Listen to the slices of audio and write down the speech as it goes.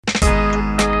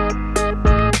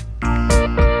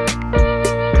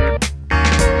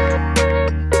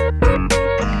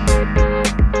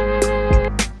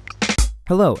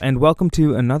Hello, and welcome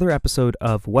to another episode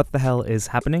of What the Hell is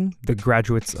Happening, the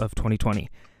graduates of 2020.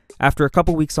 After a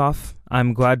couple weeks off,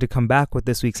 I'm glad to come back with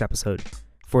this week's episode.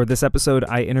 For this episode,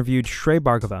 I interviewed Shrey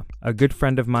Bhargava, a good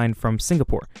friend of mine from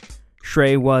Singapore.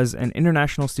 Shrey was an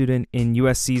international student in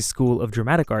USC's School of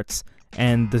Dramatic Arts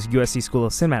and the USC School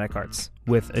of Cinematic Arts,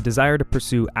 with a desire to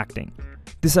pursue acting.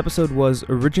 This episode was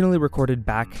originally recorded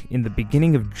back in the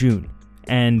beginning of June,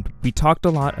 and we talked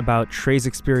a lot about Shrey's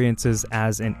experiences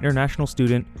as an international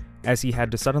student as he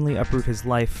had to suddenly uproot his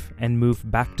life and move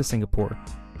back to Singapore,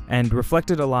 and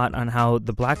reflected a lot on how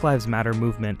the Black Lives Matter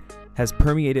movement has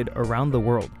permeated around the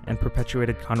world and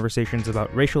perpetuated conversations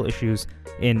about racial issues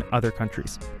in other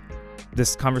countries.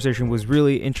 This conversation was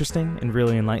really interesting and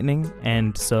really enlightening,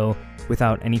 and so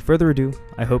without any further ado,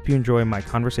 I hope you enjoy my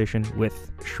conversation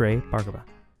with Shrey Bhargava.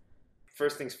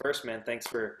 First things first, man, thanks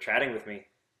for chatting with me.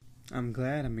 I'm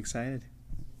glad. I'm excited.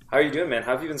 How are you doing, man?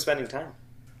 How have you been spending time?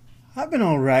 I've been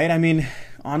all right. I mean,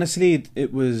 honestly,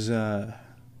 it was a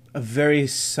very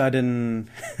sudden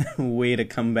way to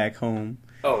come back home.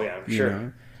 Oh, yeah, I'm sure. You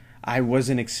know? I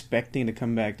wasn't expecting to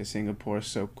come back to Singapore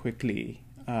so quickly.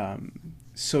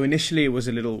 So initially it was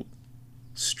a little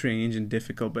strange and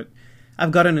difficult, but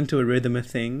I've gotten into a rhythm of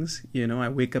things. You know, I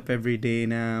wake up every day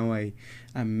now.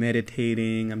 I'm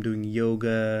meditating. I'm doing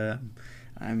yoga.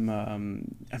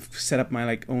 I've set up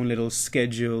my own little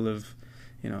schedule of,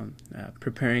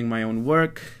 preparing my own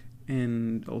work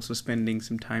and also spending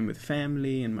some time with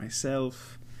family and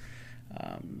myself.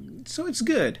 So it's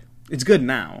good. It's good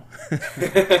now.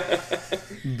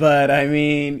 But I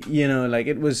mean,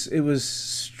 it was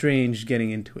strange getting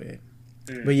into it.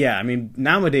 But yeah, I mean,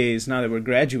 nowadays, now that we're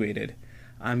graduated,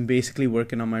 I'm basically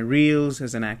working on my reels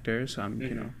as an actor. So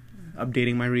I'm,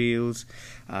 updating my reels,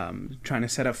 trying to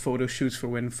set up photo shoots for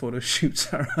when photo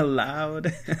shoots are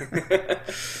allowed.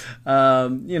 A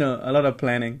lot of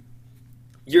planning.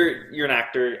 You're an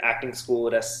actor, acting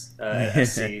school at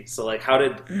SC. So how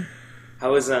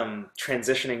is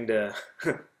transitioning to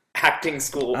acting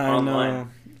school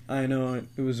online? I know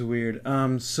it was weird.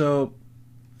 So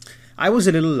I was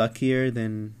a little luckier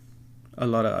than a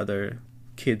lot of other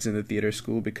kids in the theater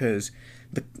school because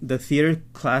the theater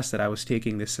class that I was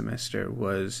taking this semester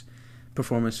was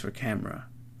performance for camera.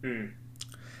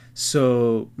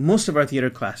 So most of our theater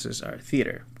classes are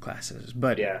theater classes,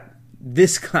 but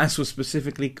this class was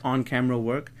specifically on camera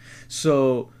work.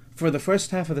 So for the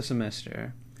first half of the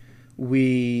semester,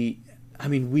 we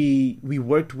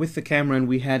worked with the camera, and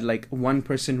we had one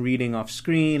person reading off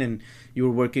screen, and you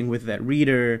were working with that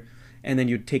reader, and then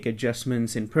you'd take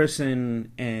adjustments in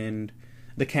person, and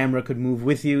the camera could move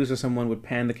with you, so someone would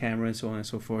pan the camera and so on and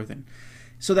so forth. And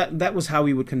so that was how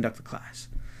we would conduct the class.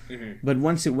 But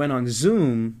once it went on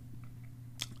Zoom,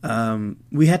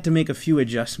 we had to make a few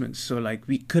adjustments. So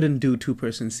we couldn't do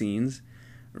two-person scenes,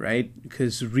 right?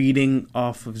 Because reading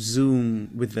off of Zoom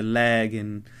with the lag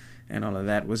and all of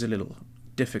that was a little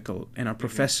difficult. And our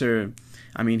professor,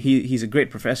 I mean, he's a great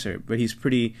professor, but he's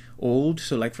pretty old.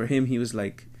 So for him, he was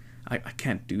I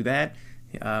can't do that.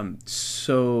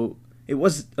 So it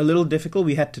was a little difficult.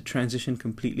 We had to transition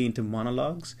completely into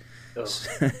monologues. Oh.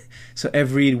 So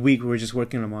every week we were just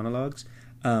working on monologues.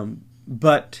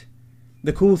 But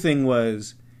the cool thing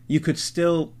was you could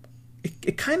still,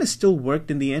 it kind of still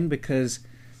worked in the end because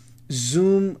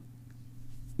Zoom,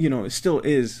 it still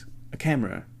is a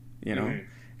camera,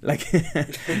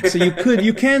 so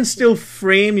you can still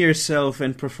frame yourself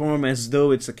and perform as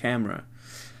though it's a camera.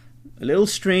 A little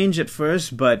strange at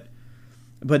first, but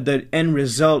the end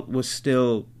result was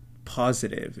still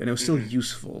positive and it was still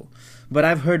useful. But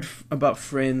I've heard about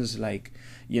friends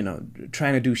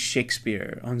trying to do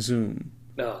Shakespeare on Zoom,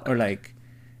 or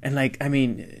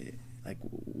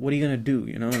what are you gonna do?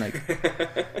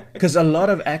 Because a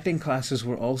lot of acting classes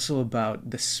were also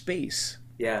about the space.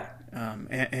 Yeah.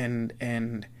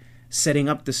 And setting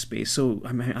up the space. So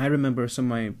I remember some of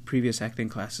my previous acting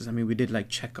classes. I mean, we did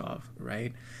Chekhov,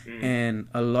 right? And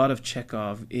a lot of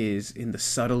Chekhov is in the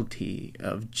subtlety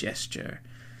of gesture.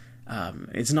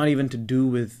 It's not even to do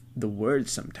with the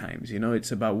words sometimes,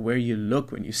 it's about where you look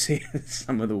when you say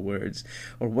some of the words,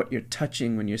 or what you're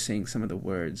touching when you're saying some of the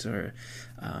words, or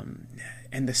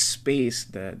and the space,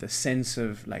 the sense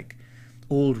of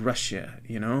old Russia,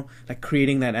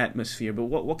 creating that atmosphere. But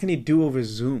what can you do over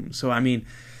Zoom? So I mean,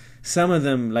 some of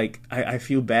them I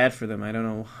feel bad for them. I don't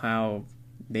know how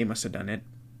they must have done it,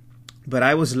 but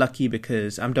I was lucky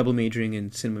because I'm double majoring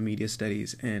in cinema media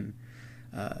studies and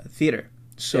theater.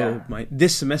 So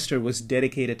this semester was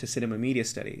dedicated to cinema media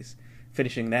studies,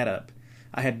 finishing that up.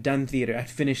 I had done theater. I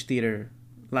finished theater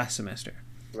last semester.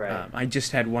 Right. I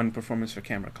just had one performance for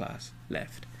camera class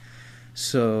left.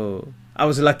 So I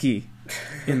was lucky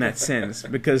in that sense,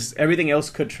 because everything else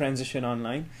could transition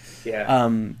online. Yeah.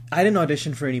 I didn't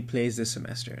audition for any plays this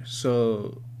semester,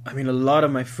 so I mean, a lot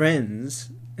of my friends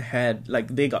had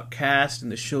like they got cast in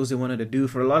the shows they wanted to do.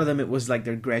 For a lot of them, it was like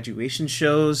their graduation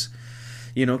shows,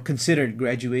 you know, considered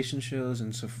graduation shows,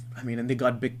 and so I mean, and they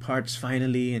got big parts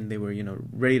finally, and they were, you know,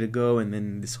 ready to go, and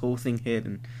then this whole thing hit,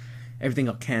 and everything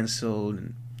got canceled.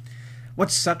 And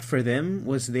what sucked for them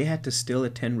was they had to still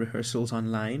attend rehearsals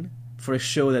online for a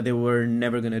show that they were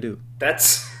never gonna do.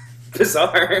 That's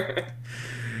bizarre.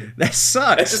 That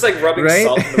sucks. It's just like rubbing right?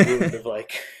 salt in the wound of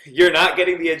like, you're not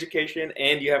getting the education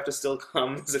and you have to still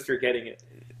come as if you're getting it.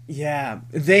 Yeah,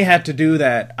 they had to do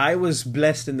that. I was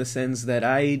blessed in the sense that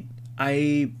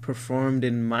I performed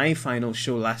in my final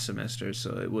show last semester,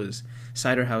 so it was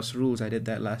Cider House Rules. I did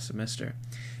that last semester,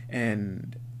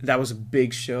 and that was a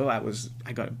big show.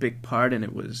 I got a big part, and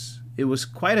it was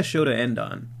quite a show to end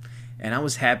on, and I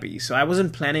was happy. So I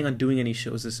wasn't planning on doing any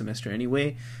shows this semester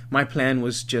anyway. My plan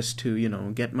was just to, you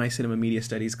know, get my cinema media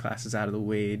studies classes out of the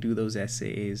way, do those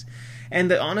essays,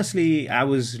 and honestly, I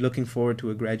was looking forward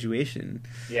to a graduation,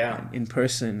 in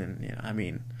person, and you know, I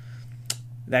mean,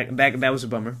 that was a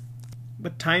bummer.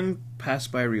 But time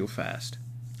passed by real fast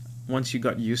once you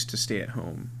got used to stay at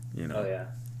home, you know.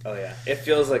 Oh yeah. It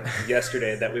feels like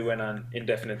yesterday that we went on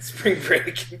indefinite spring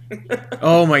break.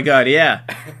 Oh my god, yeah.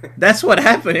 That's what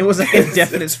happened. It was like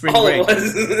indefinite spring all break.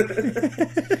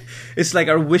 It was. It's like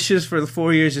our wishes for the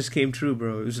 4 years just came true,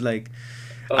 bro. It was like,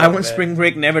 I want spring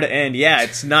break never to end. Yeah,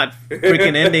 it's not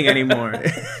freaking ending anymore.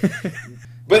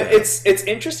 But it's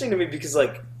interesting to me because,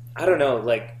 like, I don't know,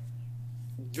 like,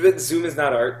 Zoom is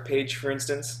not art page, for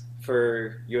instance,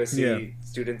 for USC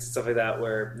students and stuff like that,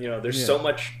 where, you know, there's so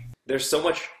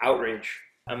much outrage.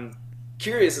 I'm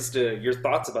curious as to your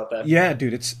thoughts about that. Yeah,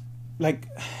 dude, it's like,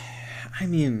 I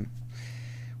mean,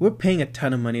 we're paying a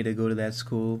ton of money to go to that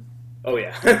school. Oh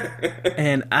yeah.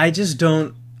 And I just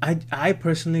don't, I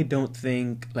personally don't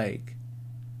think like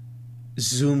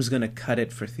Zoom's gonna cut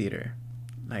it for theater,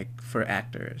 like for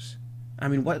actors. I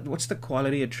mean, what's the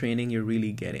quality of training you're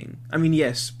really getting? I mean,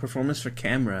 yes, performance for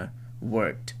camera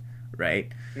worked,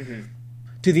 right? Mm-hmm.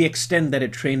 To the extent that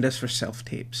it trained us for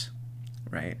self-tapes,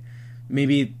 right?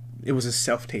 Maybe it was a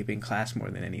self-taping class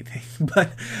more than anything.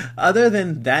 But other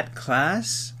than that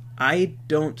class, I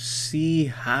don't see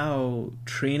how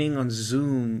training on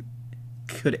Zoom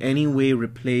could any way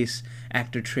replace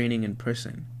actor training in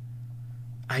person.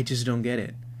 I just don't get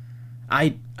it.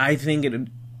 I think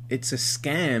it's a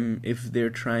scam if they're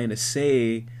trying to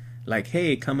say, like,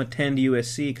 hey, come attend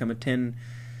USC, come attend,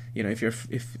 you know, if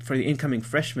for the incoming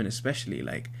freshmen especially,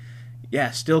 like,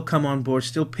 yeah, still come on board,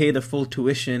 still pay the full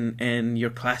tuition, and your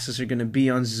classes are going to be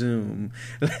on Zoom.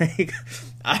 Like,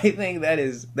 I think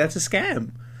that's a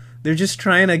scam. They're just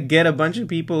trying to get a bunch of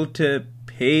people to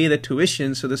pay the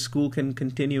tuition so the school can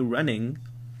continue running.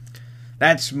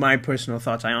 That's my personal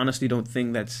thoughts. I honestly don't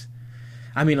think that's...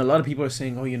 I mean, a lot of people are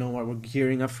saying, oh, you know what, we're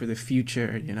gearing up for the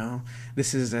future, you know?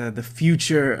 This is the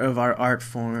future of our art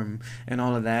form and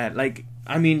all of that. Like,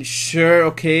 I mean, sure,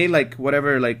 okay, like,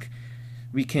 whatever, like,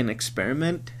 we can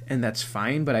experiment, and that's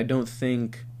fine, but I don't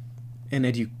think an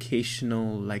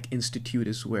educational, like, institute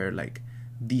is where, like,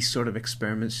 these sort of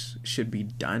experiments should be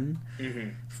done.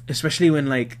 Mm-hmm. Especially when,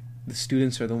 like, the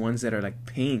students are the ones that are, like,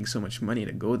 paying so much money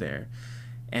to go there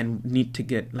and need to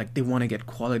get, like, they want to get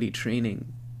quality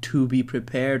training to be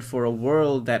prepared for a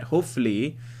world that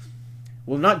hopefully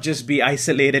will not just be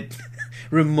isolated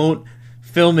remote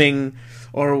filming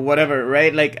or whatever,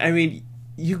 right? Like, I mean,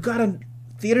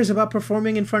 theater's about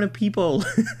performing in front of people.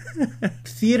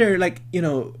 Theater, like, you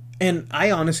know, and I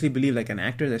honestly believe, like, an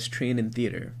actor that's trained in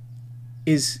theater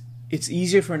it's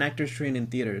easier for an actor trained in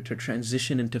theater to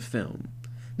transition into film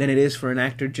than it is for an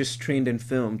actor just trained in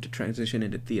film to transition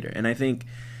into theater. And I think,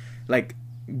 like,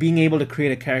 being able to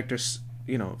create a character,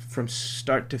 you know, from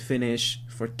start to finish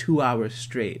for 2 hours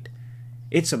straight,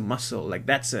 it's a muscle. Like,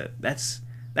 that's a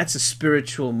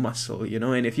spiritual muscle, you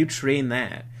know. And if you train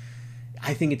that,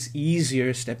 I think it's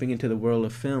easier stepping into the world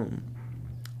of film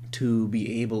to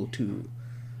be able to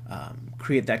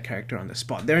create that character on the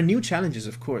spot. There are new challenges,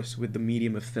 of course, with the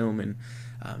medium of film and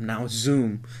now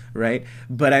Zoom, right?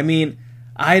 But I mean,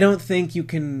 I don't think you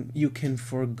can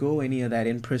forego any of that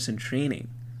in-person training,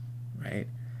 right?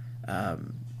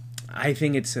 I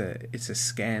think it's a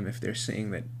scam if they're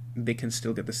saying that they can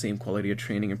still get the same quality of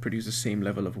training and produce the same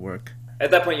level of work.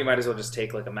 At that point, you might as well just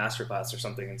take, like, a master class or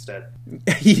something instead.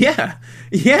 Yeah.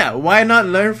 Why not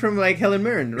learn from, like, Helen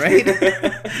Mirren, right?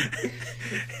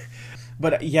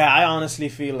 But yeah, I honestly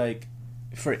feel like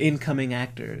for incoming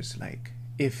actors, like,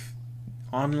 if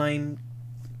online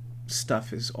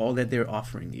stuff is all that they're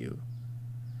offering you,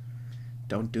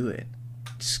 don't do it.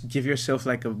 Just give yourself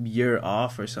like a year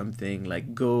off or something.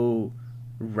 Like go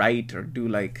write or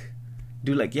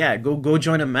go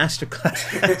join a master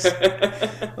class.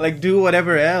 Like do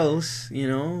whatever else,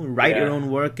 write your own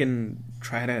work and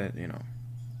try to,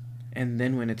 and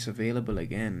then when it's available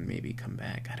again, maybe come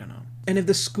back. I don't know. And if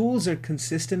the schools are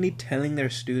consistently telling their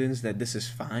students that this is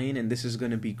fine and this is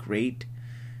going to be great,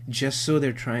 just so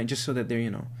that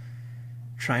they're,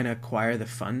 trying to acquire the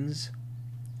funds,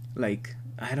 like,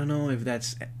 I don't know if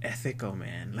that's ethical,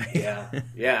 man. Like,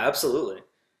 yeah, absolutely.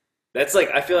 That's like,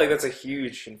 I feel like that's a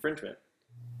huge infringement.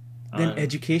 Then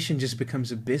education just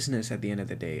becomes a business at the end of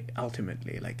the day,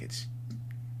 ultimately. Like, it's,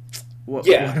 what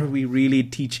are we really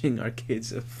teaching our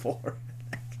kids for?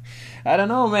 I don't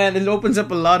know, man. It opens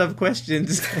up a lot of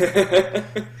questions.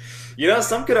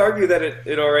 Some could argue that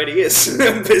it already is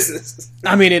a business.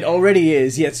 I mean, it already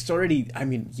is. Yeah, it's already,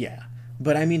 yeah.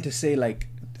 But I mean to say, like,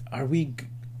 are we...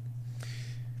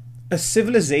 A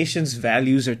civilization's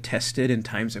values are tested in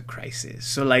times of crisis.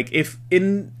 So, like, if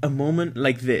in a moment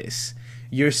like this,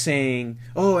 you're saying,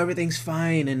 oh, everything's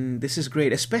fine and this is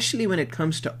great, especially when it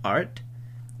comes to art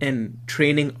and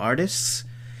training artists,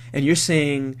 and you're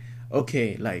saying,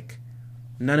 okay, like,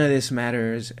 none of this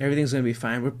matters, everything's going to be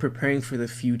fine, we're preparing for the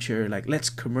future, like, let's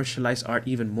commercialize art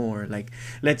even more, like,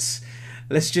 let's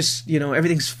just,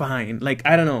 everything's fine. Like,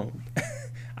 I don't know.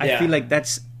 I feel like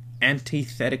that's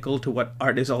antithetical to what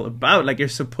art is all about. Like, you're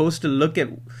supposed to look at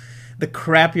the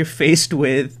crap you're faced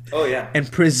with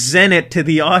and present it to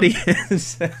the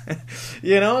audience.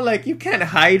 Like, you can't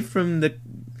hide from the,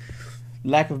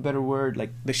 lack of a better word,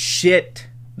 like, the shit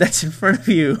that's in front of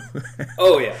you.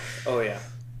 Oh yeah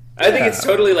I think it's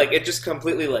totally, like, it just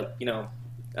completely, like,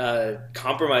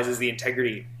 compromises the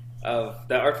integrity of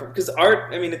the art form. Because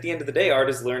art, I mean, at the end of the day, art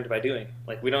is learned by doing.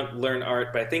 Like, we don't learn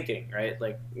art by thinking, right?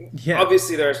 Like,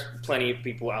 obviously there's plenty of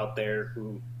people out there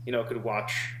who, could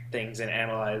watch things and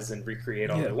analyze and recreate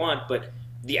all they want, but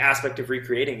the aspect of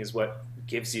recreating is what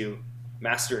gives you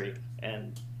mastery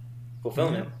and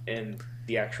fulfillment in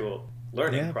the actual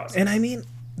learning process. And I mean,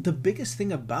 the biggest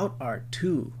thing about art,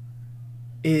 too,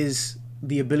 is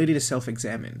the ability to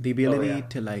self-examine, the ability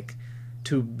to, like,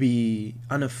 to be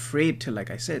unafraid to, like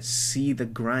I said, see the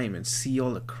grime and see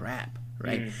all the crap,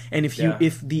 right? And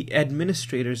if the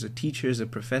administrators, the teachers, the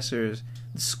professors,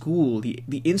 the school,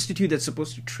 the institute that's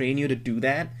supposed to train you to do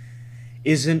that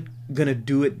isn't gonna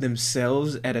do it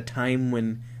themselves at a time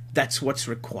when that's what's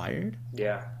required,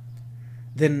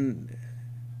 then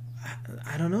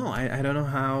I don't know. I don't know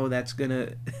how that's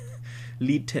gonna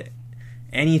lead to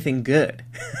anything good.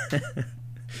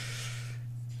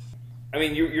 I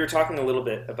mean, you were talking a little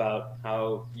bit about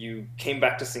how you came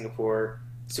back to Singapore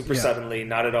super suddenly,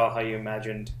 not at all how you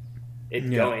imagined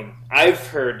it going. I've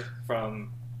heard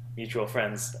from mutual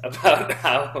friends about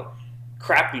how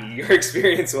crappy your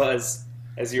experience was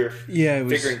as you were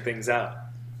figuring things out.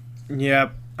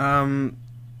 Yep.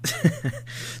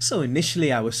 So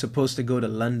initially I was supposed to go to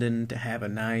London to have a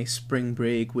nice spring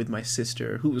break with my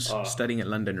sister, who was studying at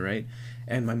London, right?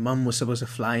 And my mum was supposed to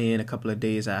fly in a couple of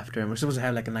days after, and we're supposed to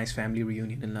have like a nice family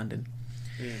reunion in London.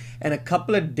 And a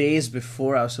couple of days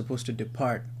before I was supposed to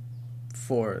depart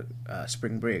for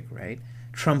spring break, right,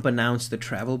 Trump announced the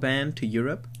travel ban to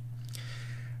Europe,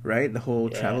 right? The whole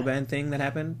travel ban thing that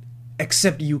happened.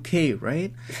 Except UK,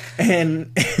 right?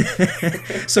 And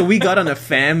so we got on a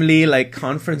family, like,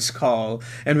 conference call,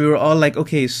 and we were all like,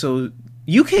 okay, so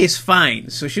UK is fine,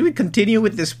 so should we continue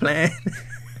with this plan?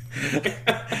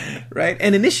 Right?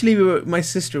 And initially my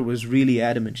sister was really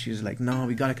adamant. She was like, no,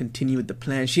 we gotta continue with the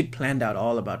plan. She'd planned out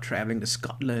all about traveling to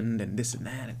Scotland and this and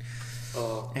that,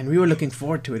 and we were looking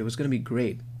forward to it. It was gonna be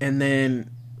great. And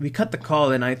then we cut the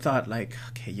call, and I thought, like,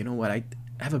 okay, you know what, I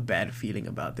have a bad feeling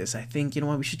about this. I think, you know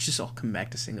what, we should just all come back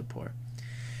to Singapore.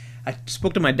 I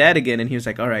spoke to my dad again, and he was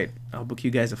like, all right, I'll book you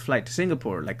guys a flight to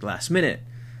Singapore, like, last minute.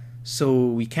 So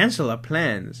we canceled our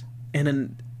plans, and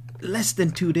in less than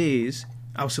 2 days,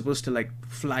 I was supposed to, like,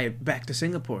 fly back to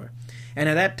Singapore. And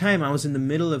at that time, I was in the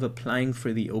middle of applying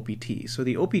for the OPT. So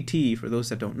the OPT, for those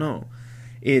that don't know,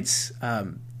 it's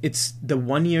the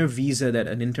 1-year visa that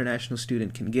an international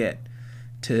student can get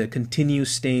to continue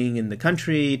staying in the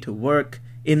country, to work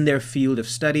in their field of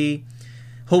study,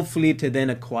 hopefully to then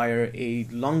acquire a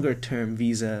longer-term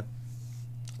visa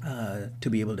to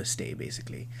be able to stay,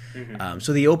 basically.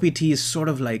 So the OPT is sort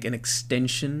of like an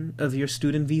extension of your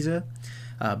student visa,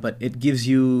 but it gives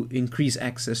you increased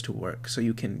access to work. So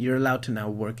you're allowed to now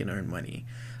work and earn money,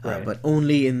 but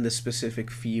only in the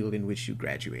specific field in which you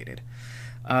graduated.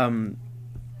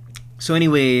 So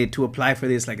anyway, to apply for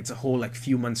this, like, it's a whole, like,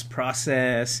 few months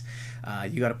process.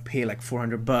 You got to pay like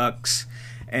 $400,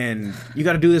 And you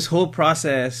got to do this whole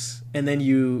process, and then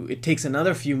it takes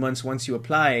another few months once you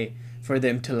apply for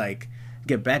them to like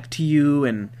get back to you,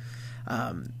 and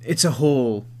it's a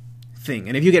whole thing.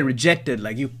 And if you get rejected,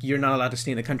 like you're not allowed to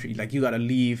stay in the country. Like you got to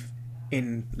leave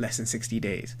in less than 60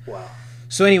 days. Wow.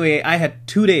 So anyway, I had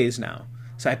 2 days now.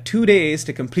 So I had 2 days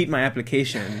to complete my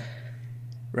application,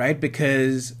 right?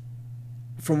 Because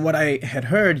from what I had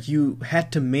heard, you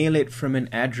had to mail it from an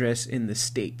address in the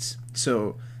States.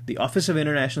 So the Office of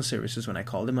International Services, when I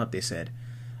called them up, they said,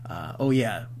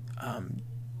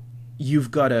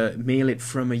 you've got to mail it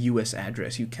from a U.S.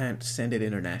 address. You can't send it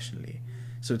internationally.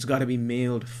 So it's got to be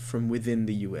mailed from within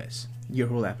the U.S., your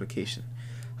whole application.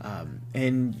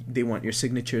 And they want your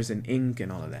signatures and ink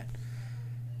and all of that.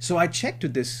 So I checked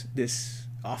with this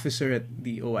officer at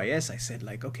the OIS. I said,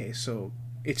 like, okay, so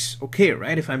it's okay,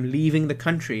 right? If I'm leaving the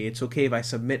country, it's okay if I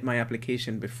submit my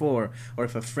application before, or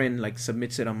if a friend like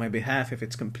submits it on my behalf, if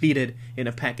it's completed in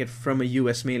a packet from a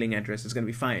U.S. mailing address, it's going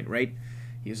to be fine, right?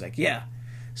 He was like, yeah.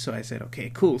 So I said, okay,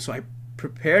 cool. So I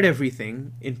prepared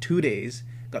everything in 2 days,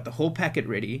 got the whole packet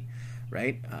ready,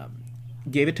 right?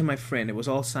 Gave it to my friend. It was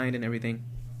all signed and everything.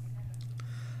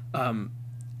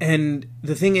 And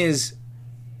the thing is,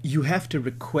 you have to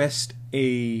request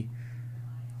a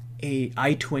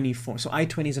I-20 form. So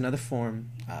I-20 is another form.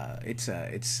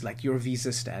 It's like your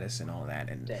visa status and all that.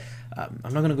 And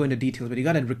I'm not going to go into details, but you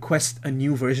got to request a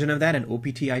new version of that, an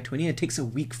OPT I-20. It takes a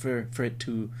week for it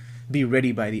to be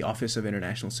ready by the Office of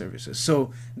International Services.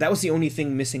 So that was the only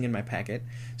thing missing in my packet.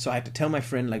 So I had to tell my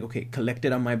friend, like, okay, collect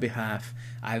it on my behalf.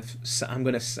 I'm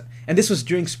going to... And this was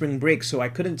during spring break, so I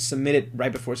couldn't submit it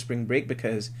right before spring break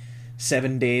because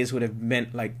 7 days would have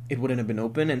meant, like, it wouldn't have been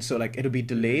open, and so, like, it'll be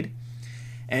delayed.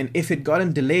 And if it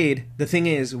gotten delayed, the thing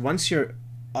is, once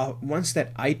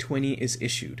that I-20 is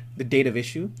issued, the date of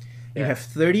issue, you have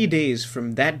 30 days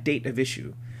from that date of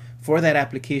issue for that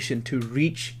application to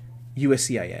reach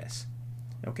USCIS.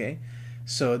 Okay?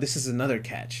 So this is another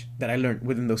catch that I learned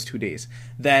within those 2 days.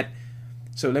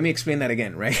 So let me explain that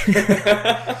again, right?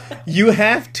 You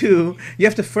have to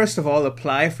first of all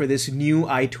apply for this new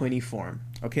I-20 form.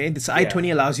 Okay? This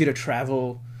I-20 allows you to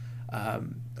travel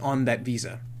on that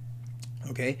visa.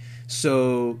 Okay,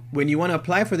 so when you want to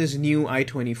apply for this new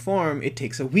I-20 form, it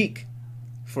takes a week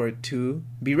for it to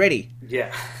be ready.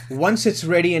 Yeah. Once it's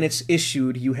ready and it's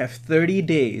issued, you have 30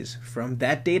 days from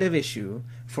that date of issue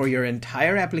for your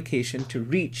entire application to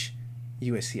reach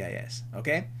USCIS.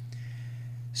 Okay?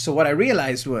 So what I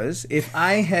realized was if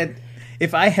I had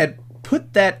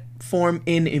put that form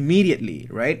in immediately,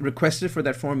 right? Requested for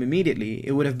that form immediately,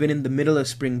 it would have been in the middle of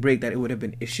spring break that it would have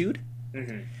been issued.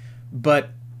 Mm-hmm.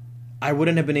 But I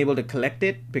wouldn't have been able to collect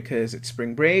it because it's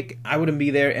spring break. I wouldn't be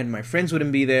there, and my friends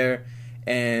wouldn't be there,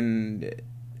 and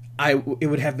it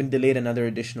would have been delayed another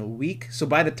additional week. So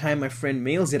by the time my friend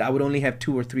mails it, I would only have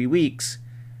 2 or 3 weeks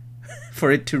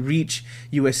for it to reach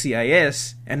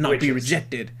USCIS and not be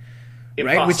rejected.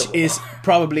 Right? Which is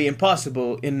probably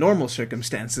impossible in normal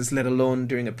circumstances, let alone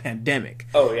during a pandemic.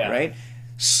 Oh, yeah. Right?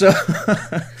 So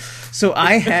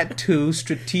I had to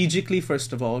strategically,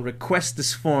 first of all, request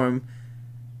this form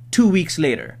 2 weeks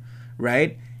later,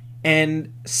 right?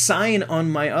 And sign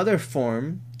on my other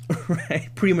form, right,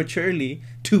 prematurely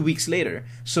 2 weeks later,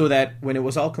 so that when it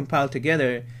was all compiled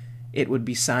together, it would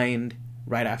be signed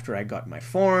right after I got my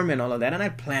form and all of that. And I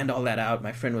planned all that out.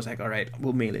 My friend was like, all right,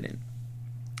 we'll mail it in.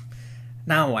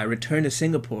 Now I return to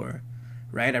Singapore,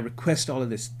 right? I request all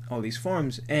these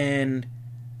forms, and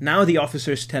now the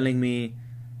officer's telling me,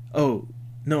 oh,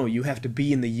 no, you have to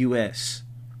be in the U.S.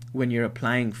 when you're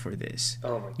applying for this.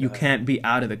 Oh my God. You can't be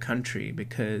out of the country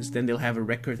because then they'll have a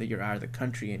record that you're out of the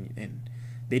country, and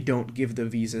they don't give the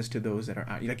visas to those that are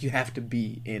out. Like, you have to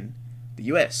be in the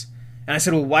U.S. And I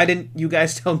said, well, why didn't you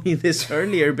guys tell me this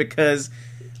earlier? Because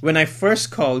when I first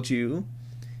called you,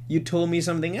 you told me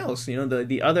something else. You know,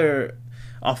 the other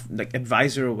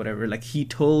advisor or whatever, like, he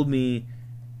told me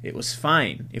it was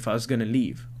fine if I was going to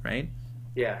leave, right?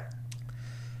 Yeah.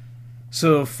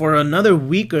 So for another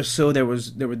week or so, there were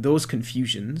those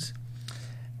confusions,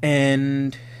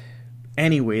 and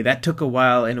anyway, that took a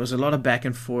while, and it was a lot of back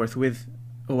and forth with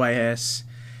OIS,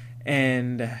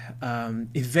 and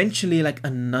eventually, like,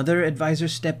 another advisor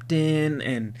stepped in,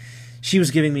 and she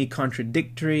was giving me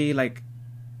contradictory,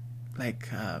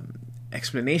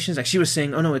 explanations. Like, she was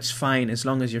saying, "Oh no, it's fine as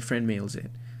long as your friend mails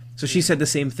it." So she said the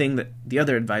same thing that the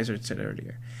other advisor had said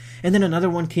earlier. And then another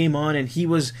one came on, and he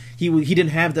didn't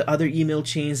have the other email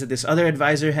chains that this other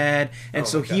advisor had, and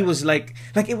so he was like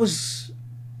it was,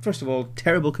 first of all,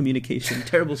 terrible communication,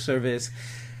 terrible service,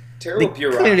 terrible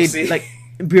bureaucracy,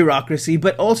 bureaucracy.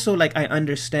 But also, like, I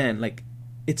understand, like,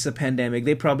 it's a pandemic.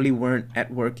 They probably weren't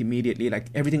at work immediately. Like,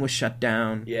 everything was shut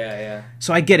down. Yeah.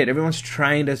 So I get it. Everyone's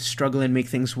trying to struggle and make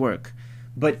things work.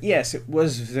 But yes, it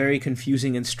was very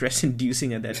confusing and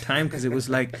stress-inducing at that time, because it was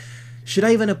like, should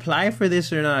I even apply for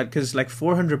this or not? Because like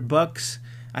 $400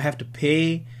 I have to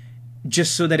pay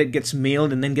just so that it gets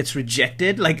mailed and then gets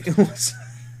rejected. Like, it was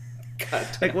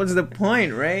like, what's the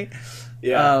point, right?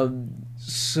 Yeah.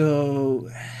 So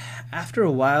after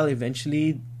a while,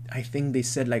 eventually, I think they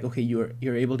said like, okay, you're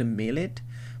able to mail it,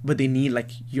 but they need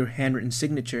like your handwritten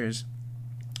signatures.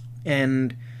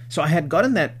 And so I had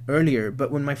gotten that earlier,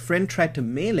 but when my friend tried to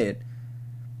mail it,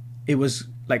 it was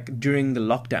like during the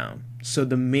lockdown. So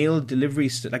the mail delivery,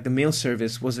 like the mail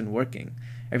service wasn't working.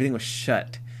 Everything was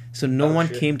shut. So no one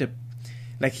came to,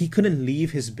 like, he couldn't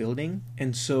leave his building.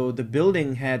 And so the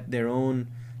building had their own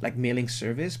like mailing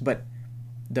service, but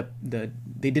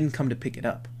they didn't come to pick it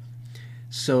up.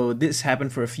 So this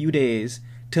happened for a few days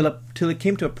till it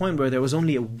came to a point where there was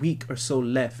only a week or so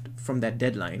left from that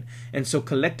deadline. And so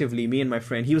collectively, me and my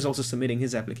friend, he was also submitting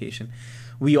his application,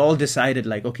 we all decided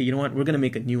like, okay, you know what, we're going to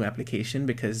make a new application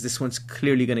because this one's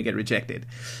clearly going to get rejected.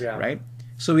 Yeah. Right?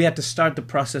 So we had to start the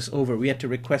process over. We had to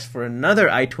request for another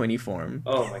I-20 form.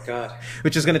 Oh my God.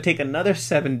 Which is going to take another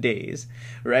 7 days,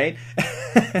 right?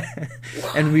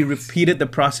 And we repeated the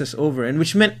process over, and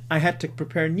which meant I had to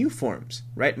prepare new forms,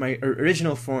 right? My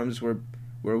original forms were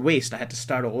waste. I had to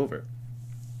start all over.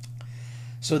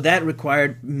 So that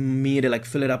required me to like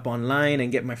fill it up online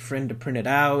and get my friend to print it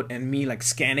out, and me like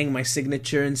scanning my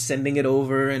signature and sending it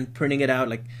over and printing it out.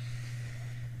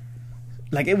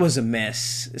 Like it was a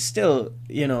mess. Still,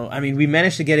 you know, I mean, we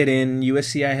managed to get it in.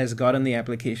 USCI has gotten the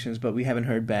applications, but we haven't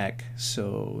heard back.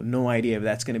 So no idea if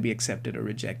that's going to be accepted or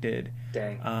rejected.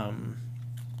 Dang.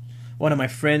 One of my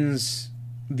friends'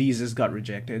 visas got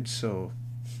rejected, so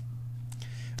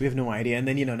we have no idea. And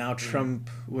then, you know, now Trump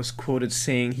was quoted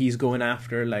saying he's going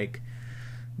after like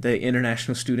the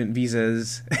international student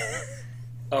visas.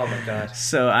 Oh my God.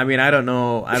 So I mean, I don't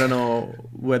know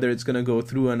whether it's going to go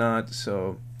through or not.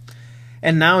 So.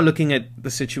 And now looking at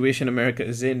the situation America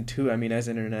is in too, I mean, as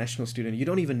an international student, you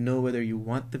don't even know whether you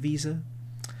want the visa.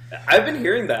 I've been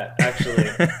hearing that, actually.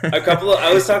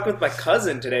 I was talking with my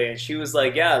cousin today, and she was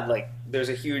like, yeah, like, there's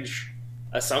a huge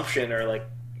assumption or, like,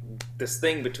 this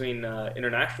thing between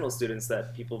international students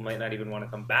that people might not even want to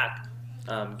come back,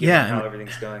 given how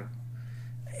everything's going.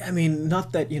 I mean,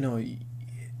 not that, you know,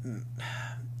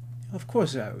 of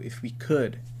course, if we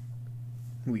could,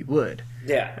 we would.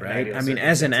 Yeah. Right? I mean,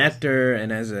 as an actor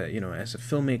and as a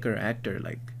filmmaker, actor,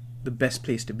 like, the best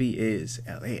place to be is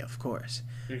LA, of course.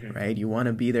 Mm-hmm. Right? You want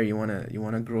to be there, you want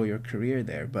to grow your career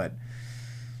there, but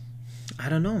I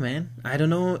don't know, man. I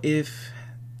don't know if...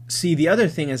 See, the other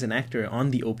thing as an actor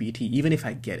on the OPT, even if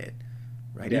I get it,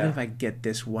 right? Yeah. Even if I get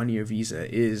this 1-year visa,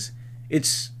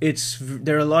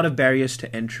 there are a lot of barriers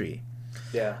to entry.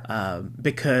 Yeah.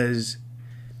 Because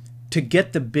to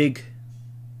get the big,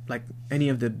 like any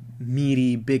of the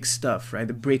meaty big stuff, right?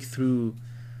 The breakthrough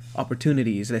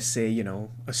opportunities, let's say, you know,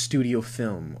 a studio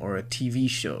film or a TV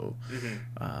show,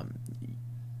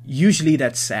 usually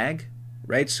that's SAG,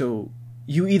 right? So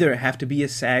you either have to be a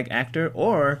SAG actor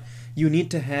or you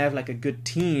need to have like a good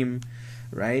team,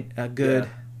 right? A good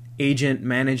agent,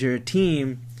 manager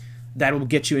team that will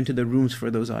get you into the rooms for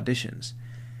those auditions.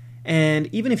 And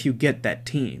even if you get that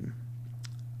team,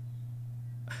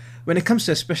 when it comes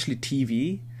to especially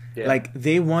TV, like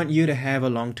they want you to have a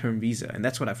long-term visa. And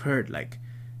that's what I've heard. Like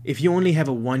if you only have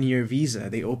a 1-year visa,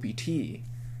 the OPT,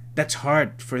 that's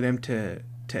hard for them to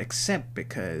accept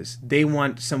because they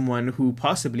want someone who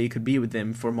possibly could be with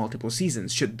them for multiple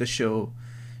seasons should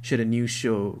a new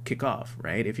show kick off,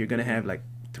 right? If you're going to have like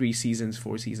 3 seasons,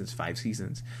 4 seasons, 5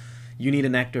 seasons, you need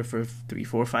an actor for 3,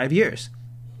 4, 5 years.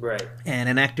 Right. And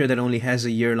an actor that only has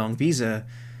a year-long visa,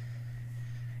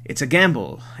 it's a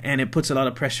gamble, and it puts a lot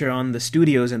of pressure on the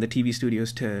studios and the TV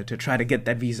studios to try to get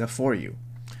that visa for you.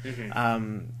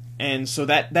 Mm-hmm. And so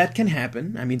that can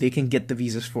happen. I mean, they can get the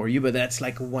visas for you, but that's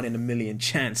like a 1 in a million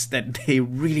chance that they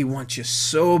really want you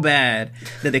so bad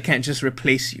that they can't just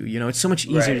replace you. You know, it's so much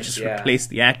easier to just replace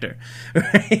the actor,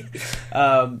 right?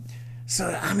 So,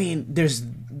 I mean,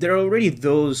 there are already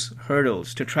those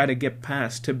hurdles to try to get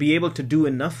past, to be able to do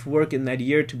enough work in that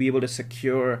year to be able to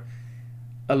secure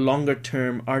a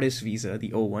longer-term artist visa,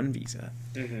 the O1 visa,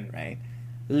 right?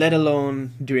 Let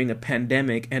alone during a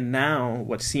pandemic, and now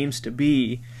what seems to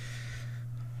be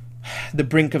the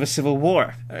brink of a civil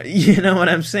war. You know what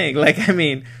I'm saying? Like, I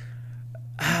mean,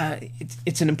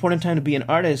 it's an important time to be an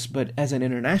artist, but as an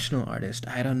international artist,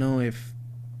 I don't know if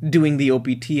doing the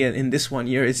OPT in this 1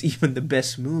 year is even the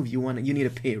best move. You need to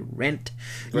pay rent.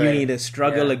 Right. You need to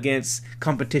struggle against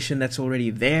competition that's already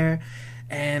there,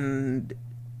 and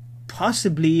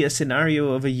possibly a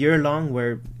scenario of a year long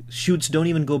where shoots don't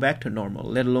even go back to normal,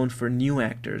 let alone for new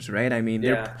actors, right? I mean,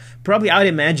 they're probably, I would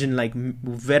imagine, like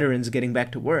veterans getting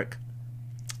back to work,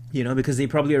 you know, because they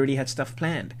probably already had stuff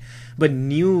planned. But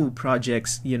new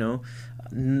projects, you know,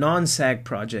 non-SAG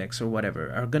projects or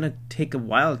whatever, are going to take a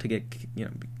while to get, you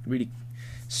know, really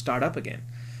start up again.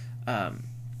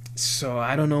 So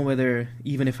I don't know whether,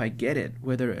 even if I get it,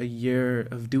 whether a year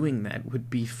of doing that would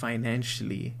be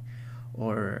financially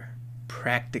or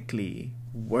practically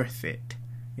worth it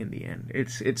in the end.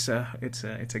 It's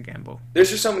a gamble. There's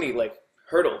just so many like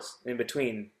hurdles in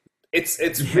between. It's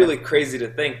really crazy to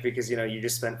think, because you know you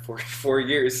just spent 4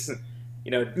 years,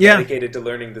 you know, dedicated to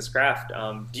learning this craft.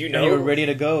 Do you know, and you were ready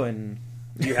to go? And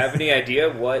do you have any idea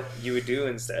what you would do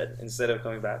instead of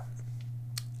coming back?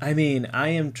 I mean, I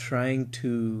am trying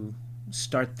to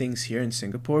start things here in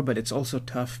Singapore, but it's also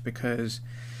tough because,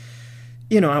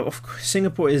 you know, of course,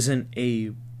 Singapore isn't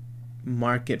a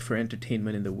market for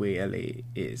entertainment in the way LA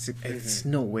is. It's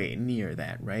no way near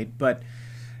that, right? But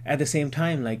at the same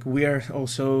time, like, we are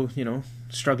also, you know,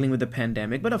 struggling with the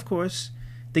pandemic. But of course,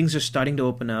 things are starting to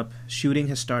open up. Shooting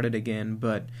has started again,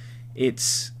 but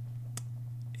it's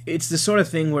the sort of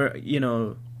thing where, you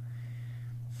know,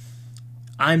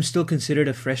 I'm still considered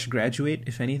a fresh graduate,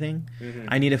 if anything.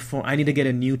 I need to get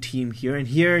a new team here, and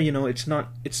here, you know, it's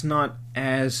not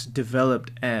as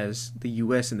developed as the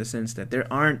US in the sense that there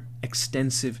aren't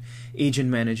extensive agent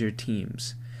manager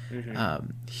teams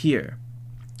here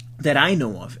that I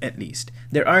know of. At least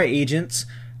there are agents,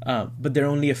 but there are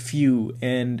only a few,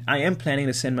 and I am planning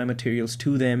to send my materials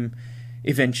to them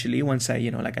eventually once I,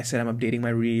 you know, like I said, I'm updating my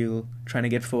reel, trying to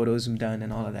get photos done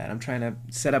and all of that. I'm trying to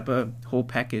set up a whole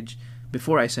package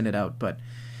before I send it out, but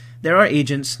there are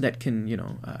agents that can, you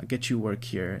know, get you work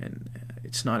here, and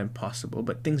it's not impossible,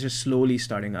 but things are slowly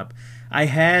starting up. I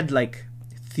had like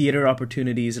theater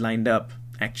opportunities lined up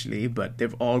actually, but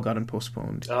they've all gotten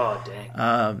postponed. Oh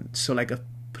dang. So like a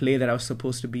play that I was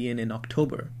supposed to be in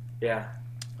October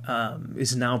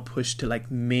is now pushed to like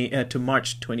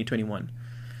March 2021.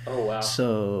 Oh wow.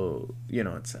 So, you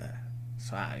know, so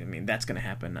I mean, that's gonna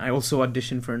happen. I also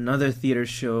auditioned for another theater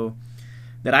show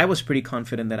that I was pretty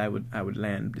confident that I would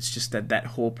land. It's just that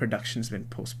whole production's been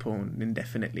postponed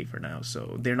indefinitely for now,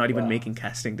 so they're not even making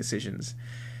casting decisions.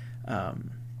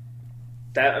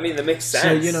 That makes sense.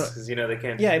 So, you know, because you know they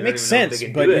can't. Yeah, it makes sense,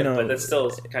 but you know, but that's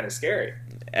still kind of scary.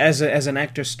 As an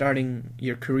actor starting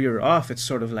your career off, it's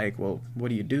sort of like, well, what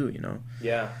do? You know.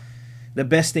 Yeah. The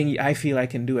best thing I feel I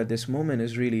can do at this moment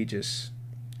is really just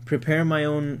prepare my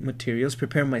own materials,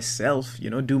 prepare myself. You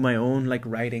know, do my own like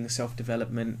writing,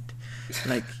 self-development.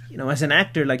 Like, you know, as an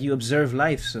actor, like, you observe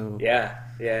life, so yeah,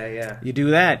 you do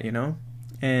that, you know,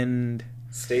 and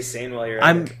stay sane while you're.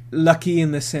 I'm lucky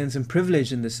in the sense, and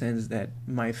privileged in the sense that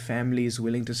my family is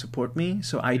willing to support me,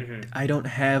 so I don't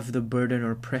have the burden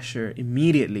or pressure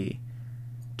immediately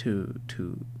to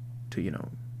you know,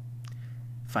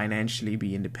 financially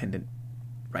be independent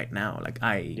right now. Like,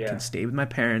 I can stay with my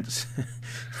parents,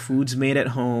 food's made at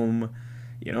home.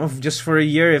 You know, just for a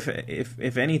year,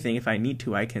 if anything, if I need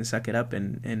to, I can suck it up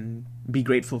and be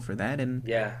grateful for that, and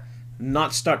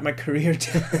not start my career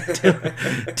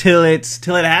till it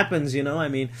happens. You know, I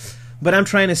mean, but I'm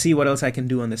trying to see what else I can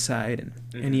do on the side, and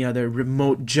any other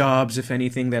remote jobs, if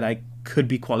anything, that I could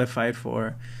be qualified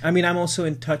for. I mean, I'm also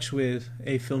in touch with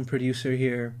a film producer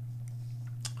here,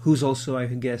 who's also, I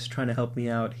guess, trying to help me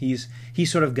out. He's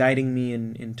sort of guiding me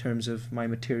in terms of my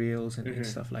materials and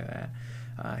stuff like that.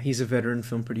 He's a veteran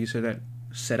film producer that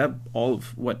set up all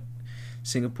of what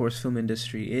Singapore's film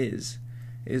industry is.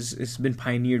 It's been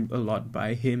pioneered a lot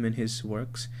by him and his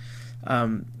works.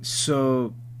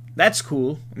 So that's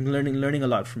cool. I'm learning a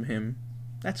lot from him.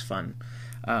 That's fun.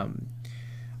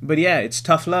 But yeah, it's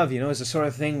tough love, you know. It's the sort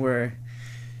of thing where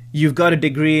you've got a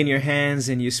degree in your hands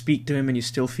and you speak to him and you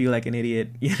still feel like an idiot.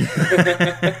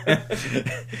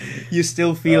 You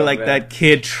still feel like that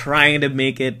kid trying to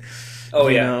make it.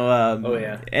 You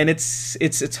know, and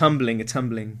it's humbling. It's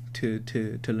humbling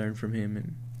to learn from him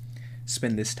and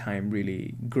spend this time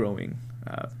really growing,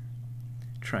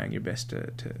 trying your best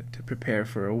to prepare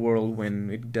for a world when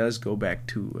it does go back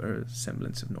to a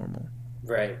semblance of normal.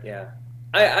 Right. Yeah.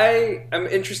 I'm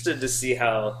interested to see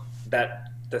how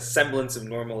the semblance of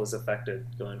normal is affected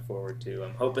going forward too.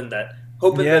 I'm hoping that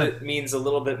it means a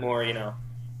little bit more, you know,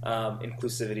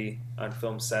 inclusivity on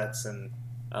film sets and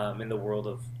in the world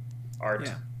of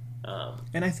art.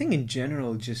 And I think in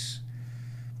general, just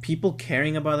people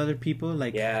caring about other people.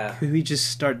 Like, could we just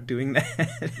start doing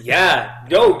that? Yeah,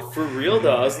 no, for real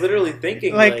though. I was literally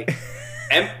thinking like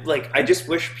I just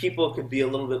wish people could be a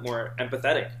little bit more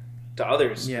empathetic to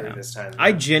others during this time.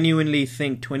 I genuinely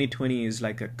think 2020 is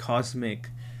like a cosmic,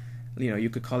 you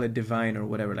could call it divine or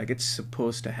whatever. Like, it's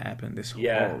supposed to happen. This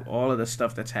all of the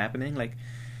stuff that's happening, like,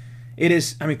 it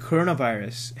is. I mean,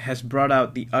 coronavirus has brought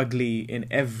out the ugly in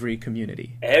every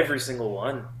community. Every single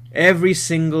one. Every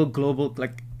single global,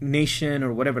 like, nation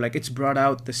or whatever. Like, it's brought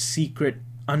out the secret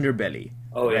underbelly.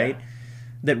 Oh, yeah. Right?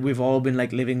 That we've all been,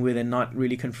 like, living with and not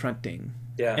really confronting.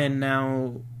 Yeah. And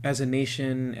now, as a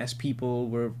nation, as people,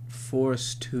 we're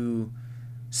forced to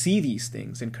see these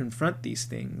things and confront these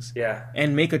things. Yeah.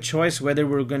 And make a choice whether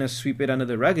we're going to sweep it under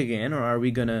the rug again or are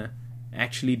we going to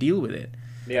actually deal with it.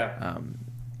 Yeah.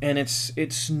 And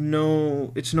it's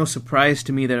no surprise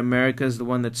to me that America is the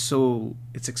one that's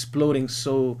it's exploding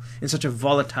in such a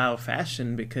volatile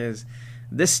fashion, because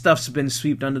this stuff's been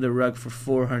swept under the rug for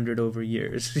 400 over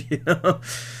years,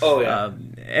 Oh yeah.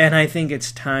 And I think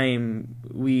it's time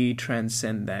we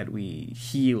transcend that, we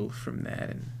heal from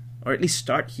that, or at least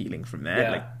start healing from that.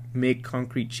 Yeah. Like, make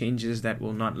concrete changes that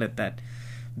will not let that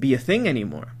be a thing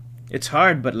anymore. It's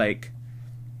hard, but like,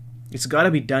 it's got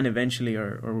to be done eventually,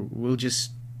 or we'll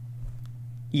just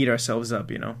eat ourselves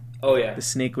up, Oh yeah. The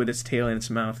snake with its tail in its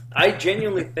mouth. I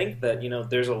genuinely think that,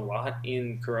 there's a lot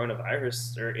in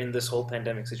coronavirus, or in this whole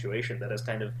pandemic situation, that has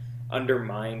kind of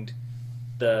undermined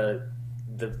the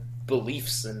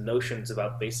beliefs and notions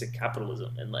about basic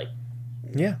capitalism, and like,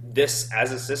 this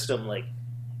as a system, like,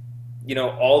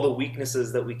 all the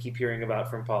weaknesses that we keep hearing about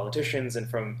from politicians and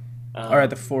from are at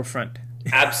the forefront.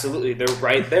 Absolutely, they're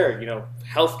right there.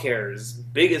 Healthcare is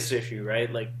biggest issue, right?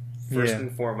 Like, first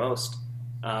and foremost.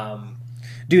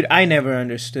 Dude, I never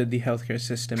understood the healthcare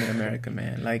system in America,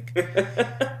 man. Like,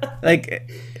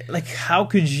 how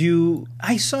could you?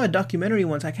 I saw a documentary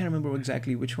once. I can't remember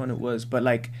exactly which one it was, but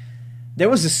like, there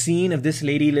was a scene of this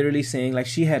lady literally saying, like,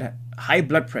 she had high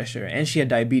blood pressure and she had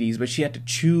diabetes, but she had to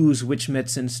choose which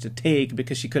medicines to take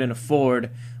because she couldn't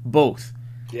afford both.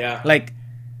 Yeah, like,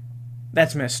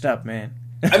 that's messed up, man.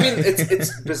 I mean,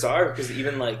 it's bizarre because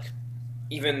even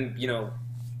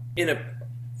in a,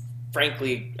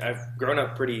 frankly, I've grown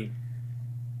up pretty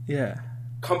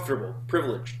comfortable,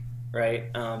 privileged, right?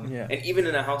 And even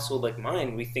in a household like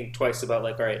mine, we think twice about,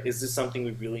 like, all right, is this something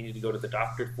we really need to go to the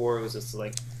doctor for? Or is this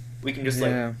like, we can just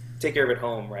like take care of it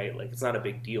home, right? Like, it's not a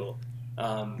big deal.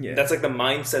 That's like the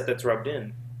mindset that's rubbed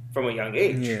in from a young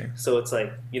age. Yeah. So it's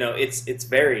like, it's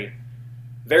very,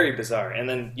 very bizarre. And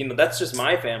then, that's just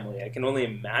my family. I can only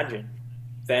imagine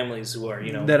families who are,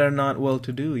 that are not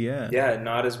well-to-do,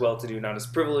 not as well-to-do, not as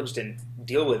privileged, and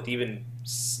deal with even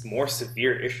more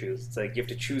severe issues. It's like you have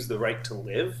to choose the right to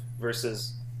live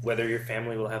versus whether your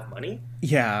family will have money.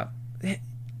 Yeah,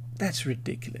 that's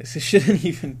ridiculous. It shouldn't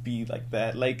even be like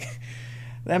that. Like,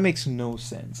 that makes no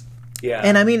sense. Yeah.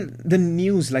 And I mean, the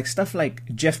news, like, stuff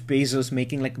like Jeff Bezos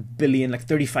making like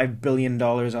 $35 billion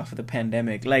off of the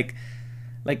pandemic. Like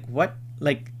what?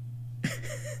 Like,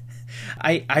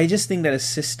 I just think that a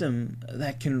system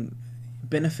that can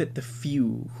benefit the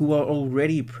few who are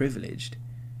already privileged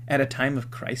at a time of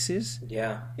crisis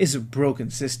is a broken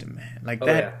system, man. Like,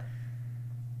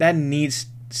 that needs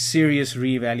serious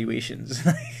reevaluations.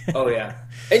 Oh yeah.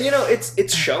 And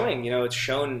it's showing, it's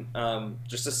shown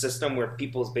just a system where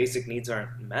people's basic needs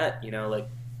aren't met, like,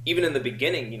 even in the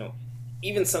beginning,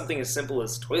 even something as simple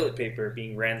as toilet paper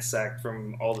being ransacked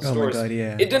from all the stores. My God,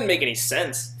 yeah. It didn't make any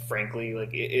sense, frankly. Like,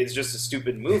 it's just a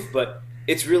stupid move, but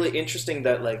it's really interesting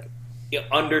that, like,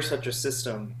 under such a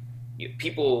system,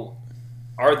 people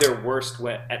are their worst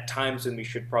at times when we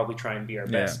should probably try and be our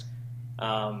best.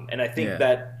 And I think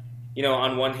that,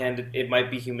 on one hand, it might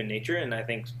be human nature, and I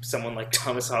think someone like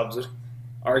Thomas Hobbes would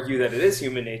argue that it is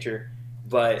human nature,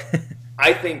 but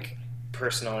I think,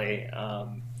 personally,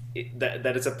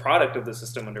 that it's a product of the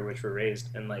system under which we're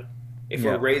raised. And, like, if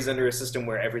we're raised under a system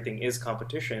where everything is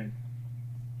competition,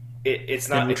 it's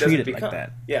not. It doesn't become like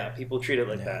that. Yeah, people treat it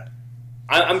like that.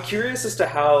 I'm curious as to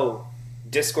how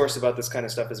discourse about this kind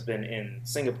of stuff has been in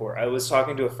Singapore. I was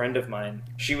talking to a friend of mine.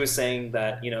 She was saying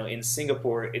that, in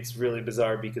Singapore, it's really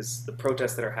bizarre because the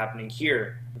protests that are happening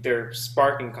here, they're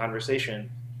sparking conversation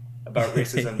about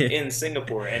racism in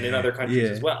Singapore and in other countries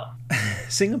as well.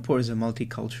 Singapore is a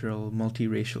multicultural,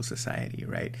 multiracial society,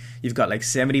 right? You've got like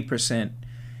 70%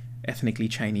 ethnically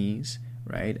Chinese,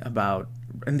 right?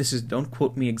 And this is, don't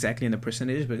quote me exactly in the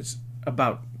percentages, but it's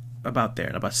about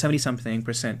there, about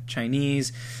 70-something%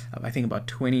 Chinese, I think about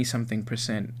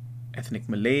 20-something% ethnic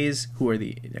Malays, who are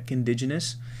the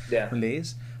indigenous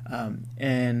Malays,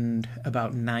 and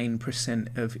about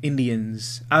 9% of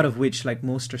Indians, out of which like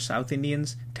most are South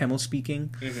Indians, Tamil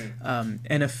speaking,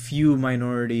 and a few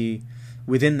minority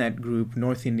within that group,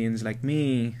 North Indians like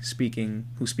me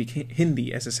who speak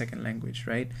Hindi as a second language,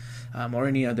 right, or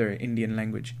any other Indian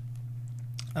language,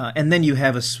 and then you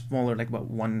have a smaller, like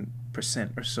about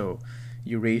 1% or so,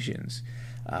 Eurasians.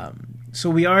 So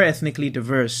we are ethnically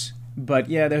diverse, but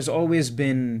yeah, there's always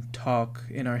been talk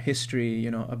in our history,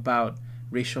 about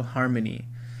racial harmony.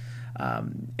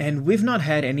 And we've not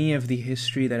had any of the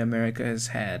history that America has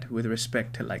had with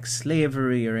respect to like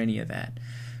slavery or any of that,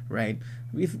 right?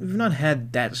 We've not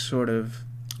had that sort of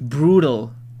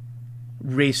brutal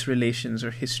race relations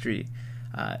or history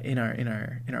in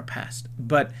our past.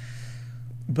 But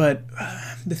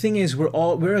the thing is,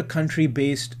 we're a country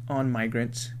based on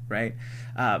migrants, right?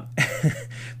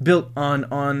 Built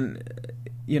on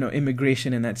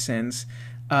immigration in that sense.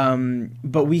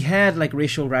 But we had like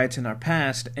racial riots in our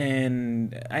past,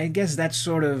 and I guess that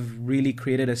sort of really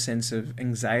created a sense of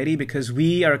anxiety because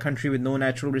we are a country with no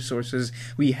natural resources.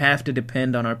 We have to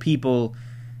depend on our people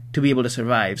to be able to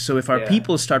survive. So if our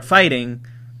people start fighting,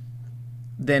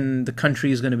 then the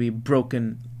country is going to be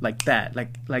broken like that.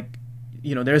 Like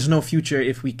there's no future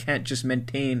if we can't just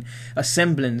maintain a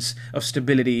semblance of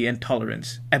stability and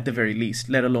tolerance at the very least,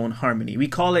 let alone harmony. We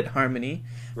call it harmony,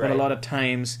 but a lot of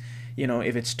times,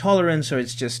 if it's tolerance or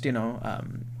it's just,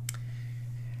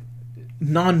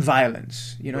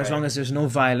 non-violence, as long as there's no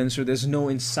violence or there's no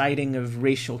inciting of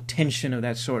racial tension of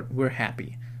that sort, we're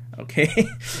happy. Okay?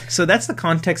 So that's the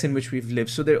context in which we've lived.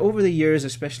 So there, over the years,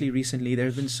 especially recently, there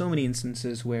have been so many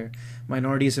instances where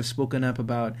minorities have spoken up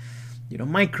about,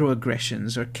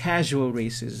 microaggressions or casual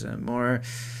racism or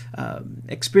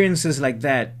experiences like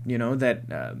that,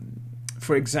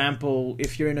 for example,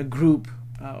 if you're in a group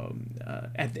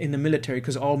in the military,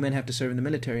 because all men have to serve in the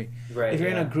military. Right, if you're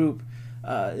in a group,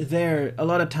 there a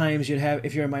lot of times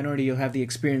if you're a minority, you'll have the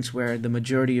experience where the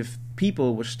majority of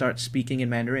people will start speaking in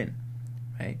Mandarin,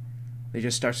 right? They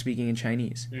just start speaking in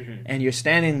Chinese, and you're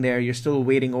standing there, you're still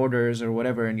awaiting orders or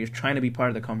whatever, and you're trying to be part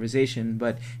of the conversation,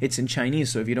 but it's in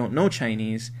Chinese. So if you don't know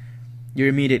Chinese, you're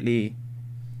immediately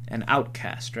an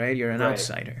outcast, right? You're an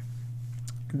outsider.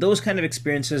 Those kind of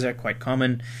experiences are quite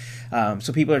common.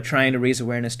 So people are trying to raise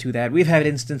awareness to that. We've had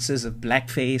instances of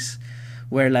blackface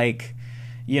where, like,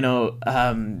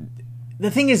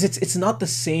 the thing is, it's not the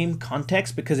same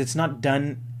context because it's not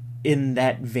done in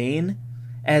that vein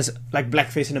as like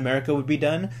blackface in America would be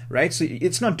done, right? So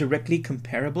it's not directly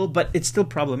comparable, but it's still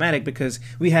problematic because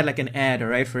we had like an ad,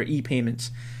 right, for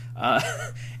e-payments.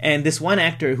 And this one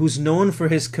actor who's known for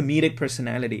his comedic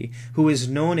personality, who is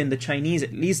known in the Chinese,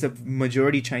 at least the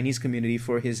majority Chinese community,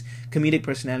 for his comedic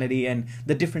personality and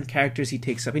the different characters he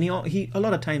takes up. And he a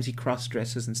lot of times he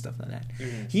cross-dresses and stuff like that.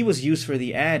 He was used for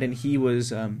the ad, and he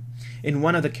was in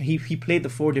one of the he played the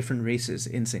 4 different races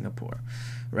in Singapore,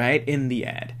 right, in the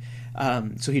ad.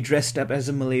 So he dressed up as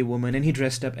a Malay woman, and he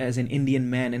dressed up as an Indian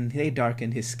man, and they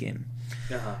darkened his skin,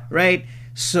 right?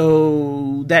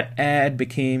 So that ad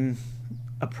became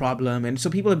a problem, and so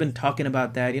people have been talking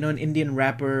about that. An Indian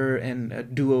rapper and a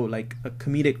duo, like a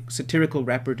comedic, satirical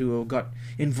rapper duo, got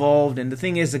involved, and the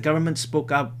thing is, the government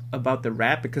spoke up about the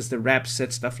rap because the rap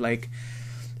said stuff like,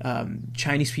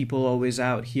 Chinese people always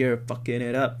out here fucking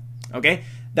it up, okay?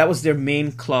 That was their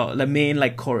main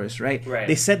chorus, right?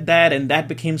 They said that, and that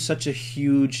became such a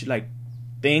huge, like,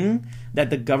 thing that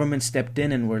the government stepped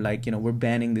in and were like, we're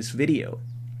banning this video,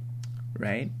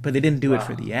 right? But they didn't do it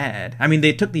for the ad. I mean,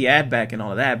 they took the ad back and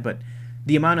all of that, but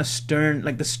the amount of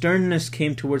the sternness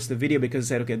came towards the video because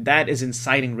they said, okay, that is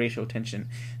inciting racial tension.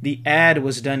 The ad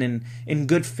was done in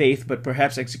good faith, but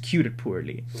perhaps executed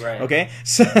poorly. Right. Okay?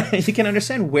 So you can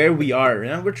understand where we are.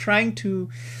 We're trying to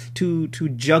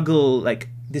juggle like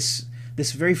this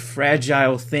very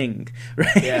fragile thing,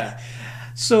 right? Yeah.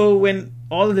 So when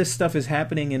all of this stuff is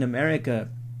happening in America,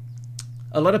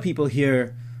 a lot of people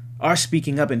here are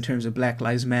speaking up in terms of Black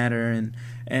Lives Matter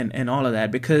and all of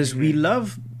that because we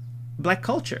love Black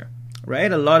culture,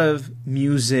 right? A lot of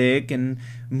music and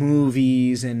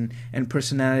movies and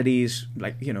personalities,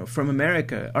 like, from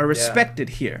America are respected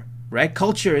here, right?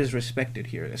 Culture is respected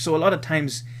here. So a lot of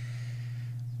times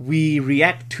we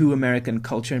react to American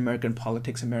culture, American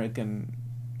politics, American,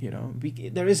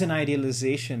 there is an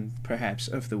idealization perhaps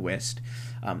of the West.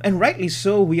 And rightly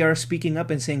so, we are speaking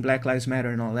up and saying Black Lives Matter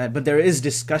and all that, but there is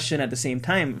discussion at the same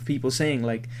time of people saying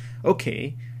like,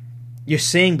 okay, you're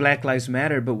saying Black Lives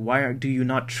Matter, but why do you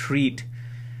not treat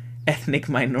ethnic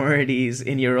minorities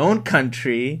in your own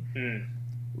country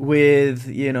with,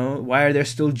 why are there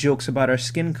still jokes about our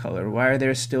skin color? Why are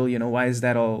there still, why is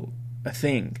that all a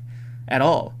thing at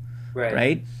all?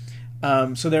 Right?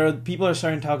 So people are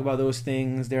starting to talk about those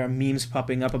things. There are memes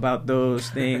popping up about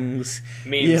those things.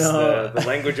 Memes, the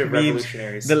language of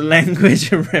revolutionaries. The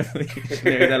language of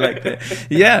revolutionaries. I like that.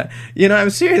 Yeah. I'm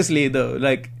seriously though,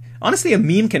 like, honestly, a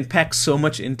meme can pack so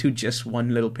much into just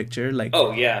one little picture. Like,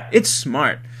 oh yeah, it's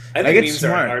smart. I think memes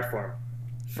are an art form.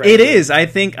 Frankly. It is. I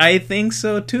think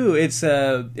so too. It's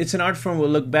an art form. We'll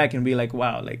look back and be like,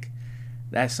 wow, like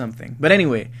that's something. But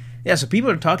anyway, yeah. So people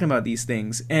are talking about these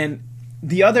things, and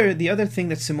the other thing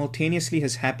that simultaneously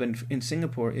has happened in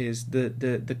Singapore is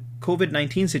the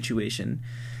COVID-19 situation.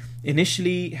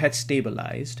 Initially had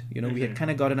stabilized. We had kind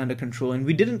of got it under control, and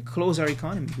we didn't close our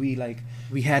economy.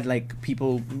 We had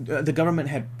people. The government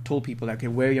had told people like, okay,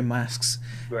 wear your masks,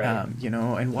 right.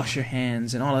 And wash your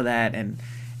hands and all of that,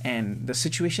 and the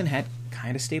situation had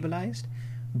kind of stabilized.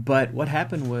 But what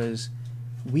happened was,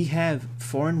 we have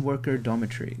foreign worker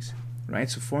dormitories, right?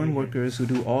 So foreign workers who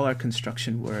do all our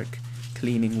construction work,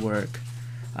 cleaning work,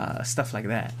 stuff like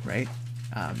that, right?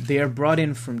 They are brought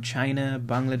in from China,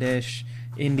 Bangladesh,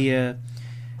 India,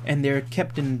 and they're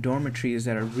kept in dormitories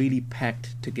that are really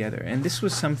packed together. And this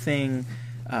was something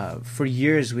for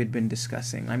years we'd been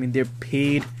discussing. I mean, they're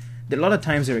paid. A lot of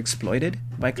times they're exploited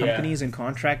by companies and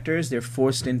contractors. They're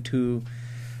forced into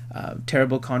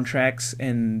terrible contracts,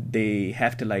 and they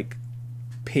have to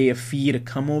pay a fee to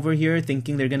come over here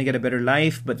thinking they're going to get a better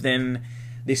life, but then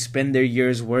they spend their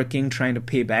years working trying to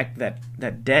pay back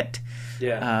that debt.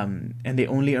 Yeah. And they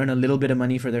only earn a little bit of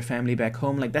money for their family back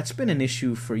home. Like, that's been an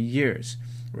issue for years,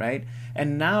 right?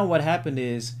 And now what happened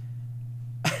is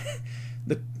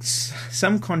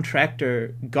some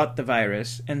contractor got the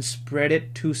virus and spread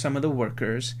it to some of the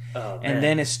workers, and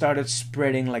then it started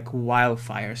spreading like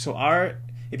wildfire. So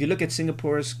if you look at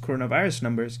Singapore's coronavirus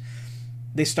numbers,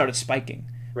 they started spiking.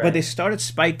 Right. But they started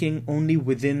spiking only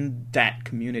within that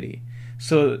community.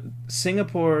 So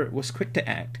Singapore was quick to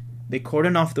act. They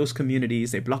cordoned off those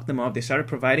communities. They blocked them off. They started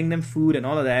providing them food and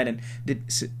all of that, and did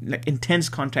intense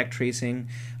contact tracing.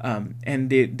 And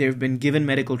they've been given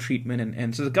medical treatment,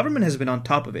 and so the government has been on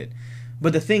top of it.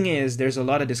 But the thing is, there's a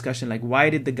lot of discussion like, why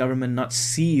did the government not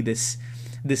see this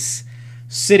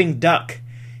sitting duck?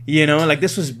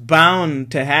 This was bound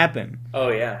to happen. Oh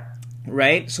yeah.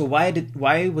 Right? So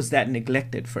why was that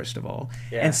neglected, first of all?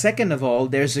 Yeah. And second of all,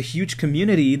 there's a huge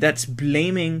community that's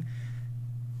blaming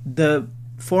the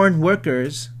foreign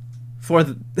workers for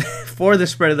the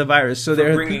spread of the virus. So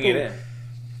there are people it in.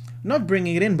 Not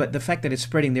bringing it in, but the fact that it's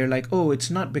spreading. They're like, oh,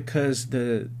 it's not because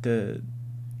the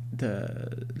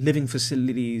living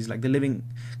facilities, like the living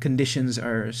conditions,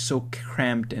 are so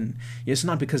cramped, and it's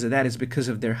not because of that. It's because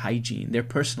of their hygiene, their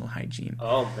personal hygiene.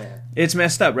 Oh man, it's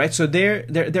messed up, right? So there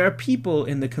are people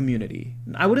in the community.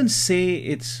 I wouldn't say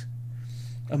it's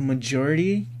a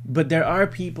majority, but there are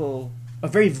people, a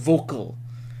very vocal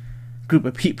group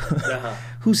of people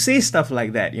who say stuff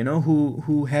like that,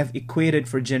 who have equated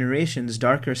for generations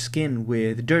darker skin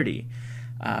with dirty.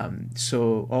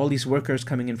 So all these workers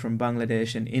coming in from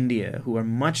Bangladesh and India who are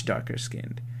much darker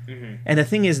skinned. Mm-hmm. And the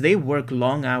thing is, they work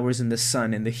long hours in the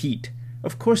sun and the heat.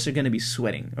 Of course they're going to be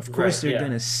sweating. Of course they're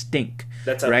going to stink.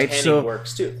 That's how tanning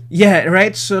works too. Yeah,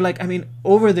 right? So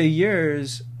over the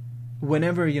years,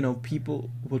 whenever,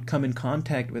 people would come in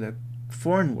contact with a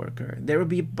foreign worker, there would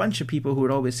be a bunch of people who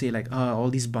would always say all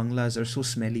these Banglas are so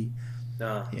smelly.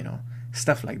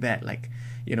 Stuff like that.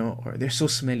 Or they're so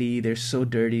smelly, they're so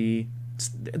dirty.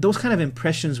 Those kind of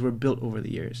impressions were built over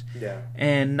the years. Yeah.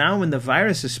 And now when the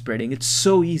virus is spreading, it's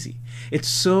so easy. It's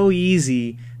so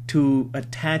easy to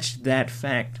attach that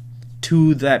fact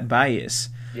to that bias.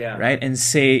 Yeah. Right? And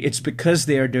say it's because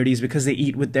they are dirty, it's because they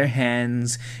eat with their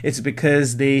hands, it's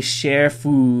because they share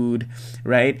food,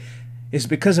 right? It's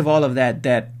because of all of that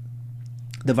the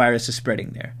virus is spreading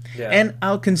there. Yeah. And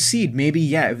I'll concede,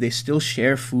 maybe, if they still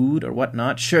share food or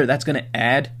whatnot, sure, that's going to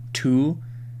add to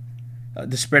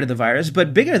the spread of the virus.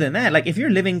 But bigger than that, if you're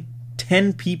living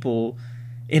 10 people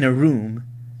in a room,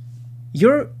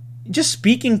 you're just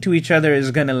speaking to each other is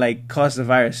going to cause the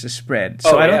virus to spread.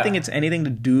 So I don't think it's anything to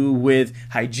do with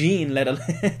hygiene, let alone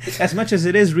as much as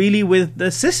it is really with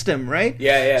the system, right?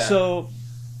 Yeah. So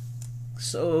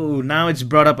now it's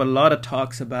brought up a lot of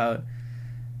talks about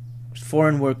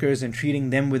foreign workers and treating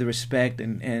them with respect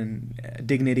and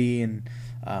dignity and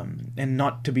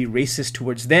not to be racist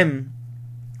towards them.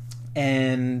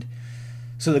 And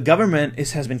so the government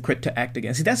has been quick to act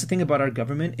against. See, that's the thing about our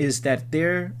government, is that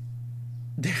they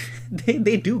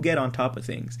do get on top of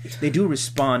things. They do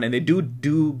respond, and they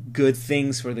do good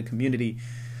things for the community,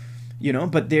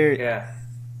 but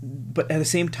but at the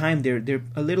same time they're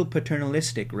a little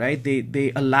paternalistic, right?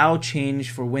 They allow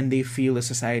change for when they feel the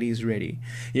society is ready.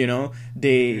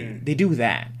 They do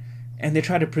that, and they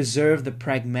try to preserve the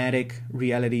pragmatic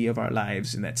reality of our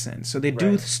lives in that sense. So they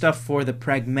do stuff for the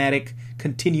pragmatic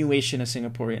continuation of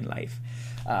Singaporean life,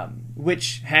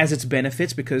 which has its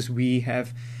benefits because we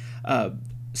have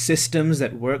systems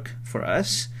that work for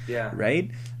us,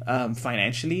 right?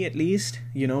 Financially, at least,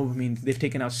 they've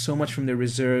taken out so much from their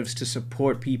reserves to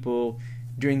support people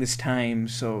during this time.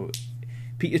 So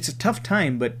it's a tough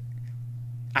time, but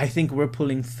I think we're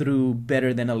pulling through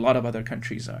better than a lot of other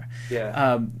countries are.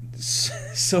 Yeah.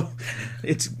 So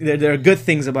there are good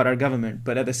things about our government,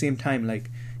 but at the same time,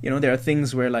 there are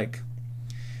things where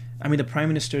the Prime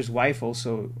Minister's wife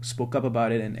also spoke up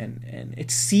about it, and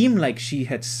it seemed like she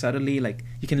had subtly,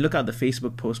 you can look out the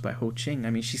Facebook post by Ho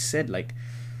Ching. She said,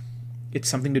 it's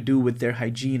something to do with their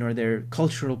hygiene or their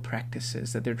cultural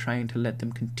practices that they're trying to let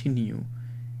them continue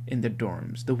in the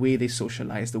dorms, the way they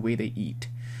socialize, the way they eat,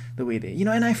 the way they,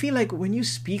 and I feel like when you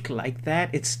speak like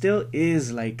that, it still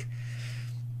is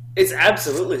it's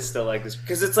absolutely still like this,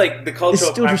 because it's the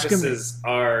cultural practices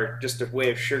are just a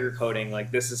way of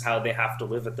sugarcoating, this is how they have to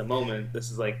live at the moment.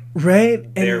 This is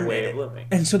right their way of living.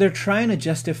 And so they're trying to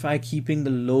justify keeping the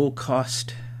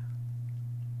low-cost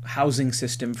housing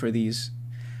system for these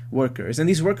workers. And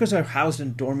these workers are housed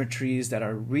in dormitories that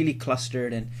are really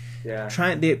clustered and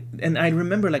and I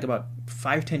remember about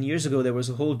 5-10 years ago there was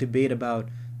a whole debate about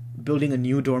building a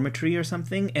new dormitory or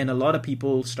something, and a lot of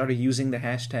people started using the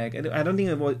hashtag. I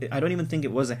don't even think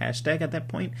it was a hashtag at that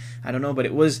point. I don't know, but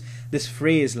it was this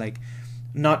phrase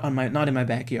not in my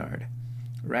backyard,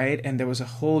 right? And there was a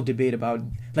whole debate about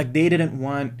they didn't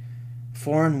want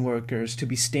foreign workers to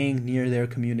be staying near their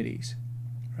communities,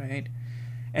 right?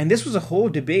 And this was a whole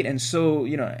debate, and so,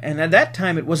 and at that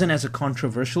time it wasn't as a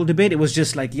controversial debate. It was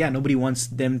just nobody wants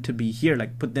them to be here,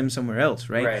 put them somewhere else,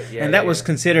 right? And that was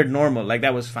considered normal,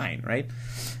 that was fine, right?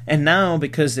 And now,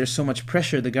 because there's so much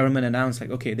pressure, the government announced,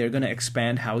 okay, they're going to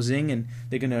expand housing and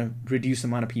they're going to reduce the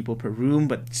amount of people per room,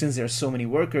 but since there are so many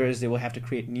workers, they will have to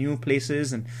create new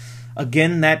places. And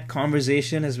again, that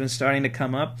conversation has been starting to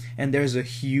come up, and there's a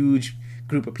huge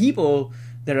group of people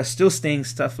that are still saying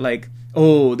stuff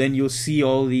then you'll see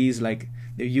all these they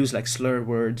use slur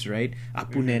words, right?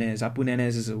 Apu nenes. Apu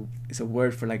nenes is a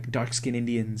word for dark skinned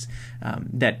Indians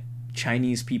that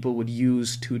Chinese people would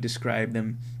use to describe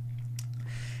them,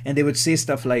 and they would say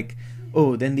stuff then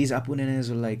these Apu nenes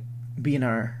will be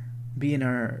in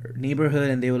our neighborhood,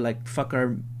 and they will fuck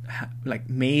our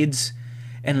maids,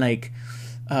 and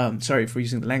sorry for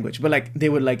using the language, but they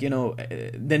would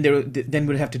then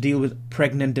we'd have to deal with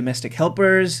pregnant domestic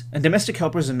helpers. And domestic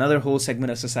helpers is another whole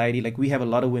segment of society. We have a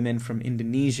lot of women from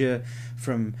Indonesia,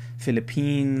 from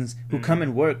Philippines, who come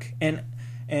and work and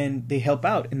they help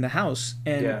out in the house.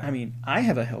 And I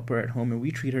have a helper at home and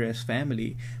we treat her as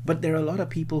family, but there are a lot of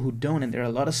people who don't, and there are a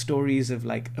lot of stories of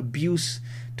abuse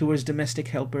towards domestic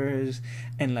helpers,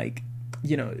 and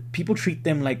people treat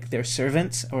them like they're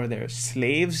servants or they're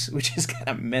slaves, which is kind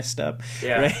of messed up,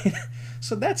 right?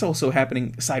 So that's also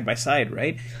happening side by side,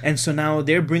 right? And so now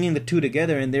they're bringing the two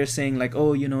together, and they're saying then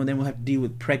we'll have to deal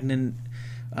with pregnant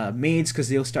maids because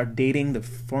they'll start dating the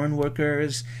foreign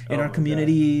workers in our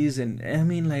communities. God.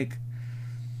 And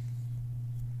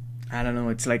I don't know.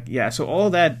 It's so all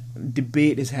that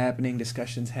debate is happening,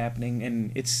 discussions happening,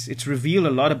 and it's revealed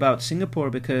a lot about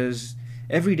Singapore because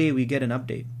every day we get an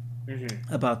update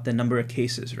about the number of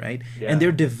cases, right? And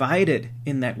they're divided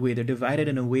in that way. They're divided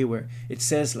in a way where it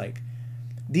says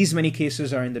these many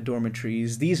cases are in the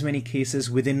dormitories, these many cases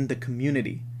within the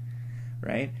community,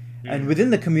 right? And within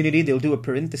the community, they'll do a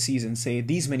parentheses and say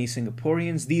these many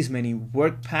Singaporeans, these many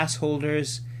work pass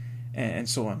holders, and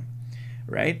so on,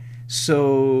 right?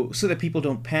 So that people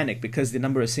don't panic, because the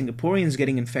number of Singaporeans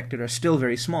getting infected are still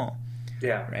very small,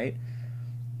 right?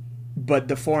 But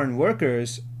the foreign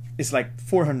workers, it's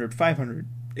 400, 500.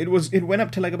 It went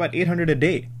up to about 800 a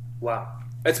day. Wow.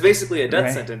 It's basically a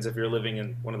death sentence if you're living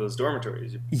in one of those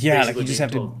dormitories. You just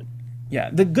have to... Yeah,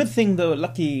 the good thing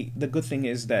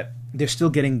is that they're still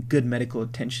getting good medical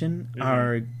attention.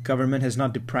 Our government has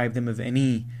not deprived them of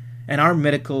any... And our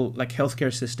medical,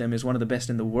 healthcare system is one of the best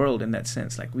in the world in that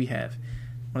sense. We have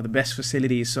one of the best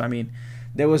facilities. So,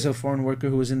 there was a foreign worker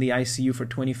who was in the ICU for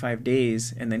 25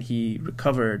 days, and then he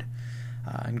recovered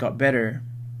and got better.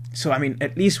 So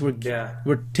at least we're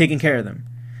taking care of them,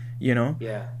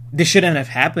 Yeah. This shouldn't have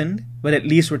happened, but at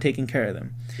least we're taking care of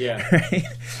them. Yeah. Right.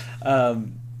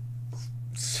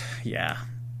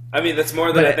 That's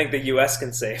more than I think the U.S.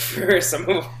 can say for some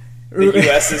of the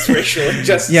U.S.'s racial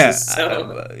injustices.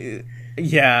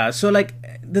 So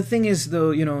the thing is,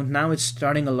 though, now it's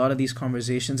starting a lot of these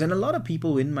conversations, and a lot of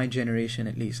people in my generation,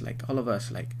 at least, like all of us,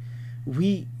 like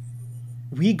we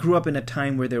grew up in a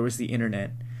time where there was the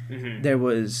internet. Mm-hmm. There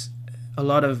was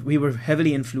we were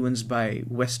heavily influenced by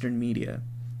Western media,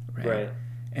 right?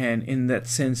 And in that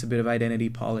sense, a bit of identity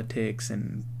politics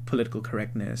and political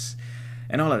correctness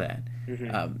and all of that.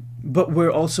 Mm-hmm. But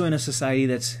we're also in a society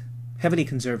that's heavily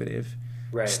conservative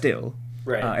still.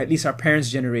 Right. At least our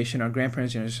parents' generation, our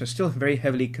grandparents' generation are still very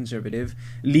heavily conservative.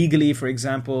 Legally, for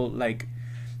example, like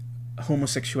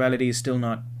homosexuality is still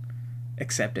not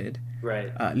accepted.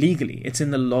 Right. Legally, it's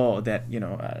in the law that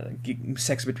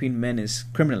sex between men is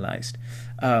criminalized.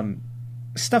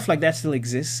 Stuff like that still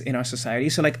exists in our society.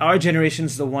 So like our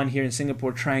generation's the one here in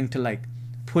Singapore trying to like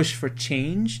push for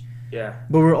change. Yeah.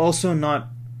 But we're also not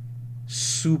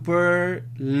super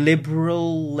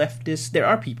liberal leftists. There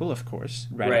are people, of course,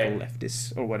 radical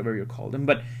leftists or whatever you call them,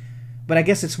 but I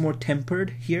guess it's more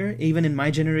tempered here, even in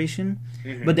my generation.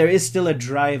 Mm-hmm. But there is still a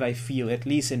drive, I feel, at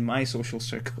least in my social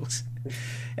circles.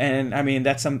 And I mean,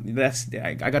 I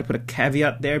got to put a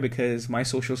caveat there, because my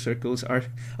social circles are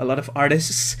a lot of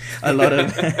artists, a lot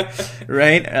of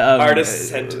right.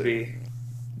 Artists tend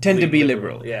to be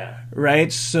liberal. Yeah.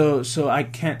 Right. So I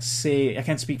can't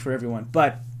speak for everyone,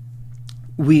 but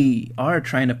we are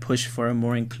trying to push for a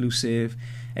more inclusive,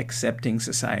 accepting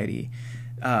society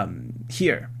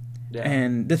here. Yeah.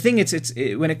 And the thing it's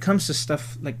when it comes to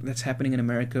stuff like that's happening in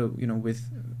America,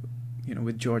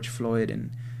 with George Floyd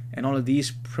and all of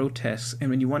these protests, and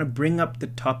when you want to bring up the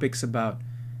topics about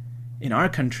in our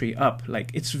country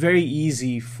like it's very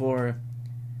easy for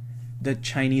the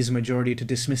Chinese majority to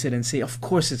dismiss it and say, of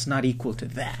course it's not equal to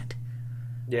that.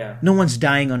 Yeah. No one's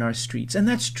dying on our streets, and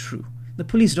that's true. The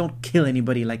police don't kill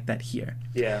anybody like that here.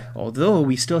 Yeah. Although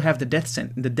we still have the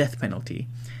death penalty,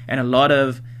 and a lot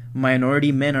of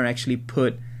minority men are actually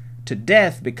put to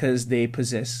death because they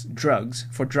possess drugs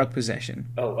for drug possession.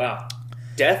 Oh wow.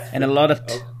 Death? And a lot of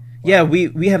wow. Yeah,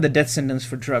 we have the death sentence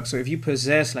for drugs. So if you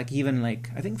possess I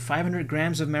think 500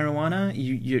 grams of marijuana,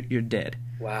 you're dead.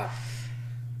 Wow.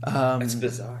 That's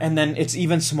bizarre. And then it's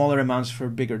even smaller amounts for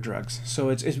bigger drugs. So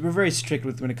we're very strict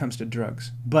when it comes to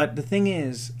drugs. But the thing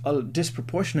is,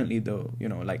 disproportionately though,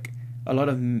 a lot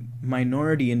of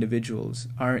minority individuals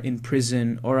are in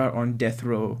prison or are on death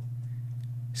row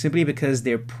simply because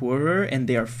they're poorer and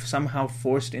they are somehow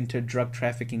forced into drug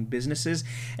trafficking businesses,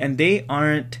 and they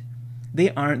aren't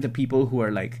the people who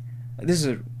are this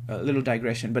is a little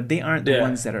digression, but they aren't the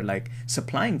ones that are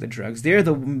supplying the drugs. They're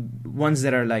the ones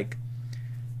that are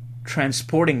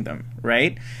transporting them,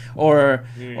 right? Or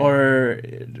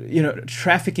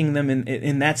trafficking them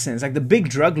in that sense. Like the big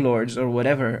drug lords or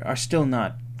whatever are still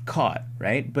not caught,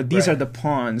 right? But these are the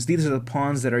pawns. These are the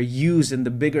pawns that are used in the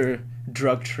bigger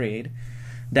drug trade,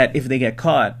 that if they get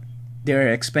caught,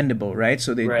 they're expendable, right?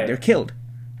 So they're killed.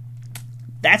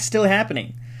 That's still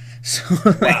happening. So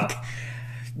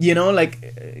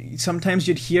sometimes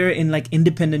you'd hear in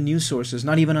independent news sources,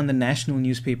 not even on the national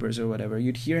newspapers or whatever,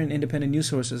 you'd hear in independent news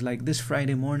sources this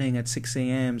Friday morning at 6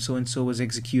 a.m. so-and-so was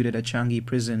executed at Changi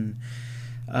prison.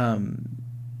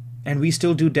 And we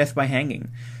still do death by hanging.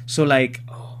 So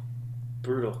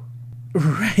brutal.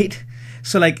 Right?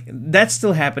 So that's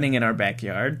still happening in our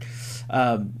backyard.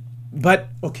 But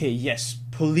okay, yes,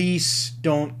 police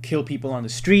don't kill people on the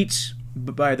streets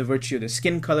by the virtue of their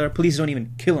skin color. Police don't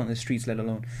even kill on the streets, let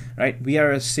alone, right? We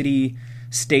are a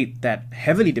city-state that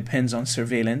heavily depends on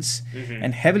surveillance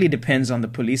and heavily depends on the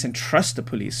police and trust the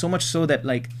police. So much so that,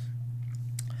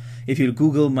 if you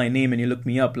Google my name and you look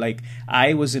me up,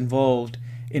 I was involved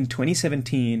in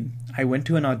 2017. I went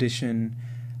to an audition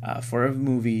for a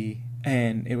movie,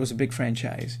 and it was a big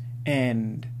franchise,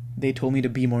 and they told me to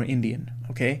be more Indian,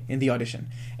 okay, in the audition.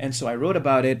 And so I wrote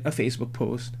about it, a Facebook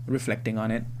post reflecting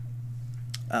on it.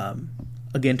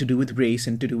 Again, to do with race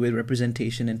and to do with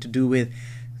representation and to do with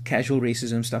casual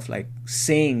racism stuff,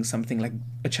 saying something like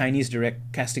a Chinese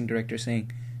casting director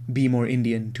saying, be more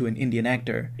Indian to an Indian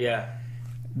actor. Yeah.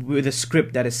 With a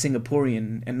script that is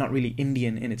Singaporean and not really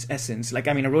Indian in its essence. I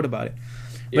wrote about it.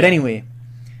 But anyway,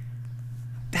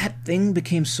 that thing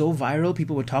became so viral.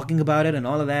 People were talking about it and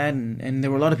all of that. And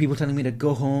there were a lot of people telling me to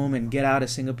go home and get out of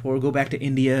Singapore, go back to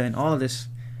India and all of this.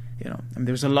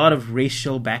 There was a lot of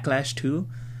racial backlash too.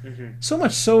 So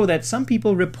much so that some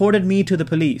people reported me to the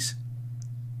police.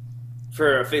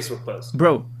 For a Facebook post?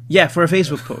 Bro, yeah, for a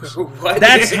Facebook post. What?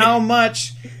 That's how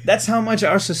much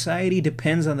our society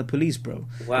depends on the police, bro.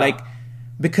 Wow.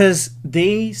 Because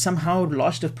they somehow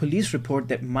lodged a police report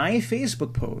that my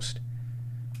Facebook post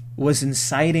was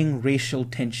inciting racial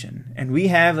tension. And we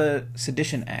have a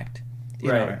sedition act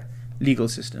in our legal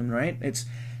system, right?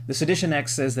 The Sedition Act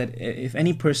says that if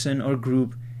any person or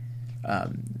group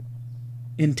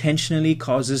intentionally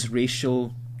causes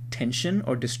racial tension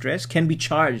or distress, can be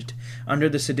charged under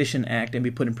the Sedition Act and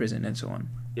be put in prison and so on.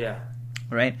 Yeah.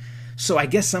 Right? So I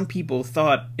guess some people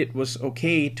thought it was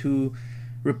okay to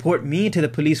report me to the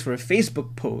police for a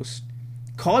Facebook post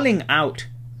calling out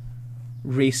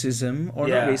racism, or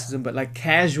not racism, but like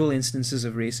casual instances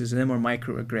of racism or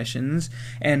microaggressions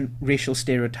and racial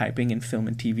stereotyping in film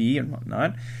and TV and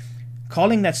whatnot,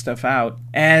 calling that stuff out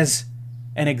as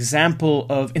an example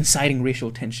of inciting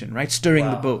racial tension, right? Stirring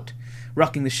the boat,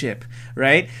 rocking the ship,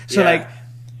 right? So like,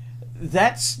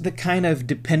 that's the kind of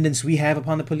dependence we have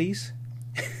upon the police.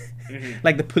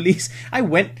 Like the police, I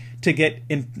went to get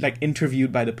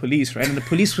interviewed by the police, right? And the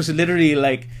police was literally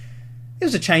like, he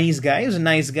was a Chinese guy, he was a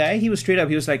nice guy, he was straight up,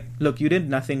 he was like, look, you did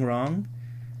nothing wrong,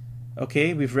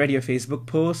 okay? We've read your Facebook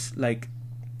post, like,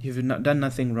 you've not done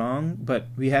nothing wrong, but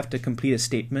we have to complete a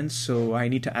statement, so I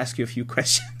need to ask you a few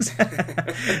questions.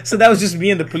 So that was just me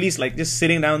and the police, like, just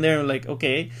sitting down there, like,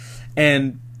 okay.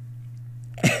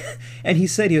 And he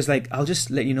said, he was like, I'll just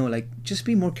let you know, like, just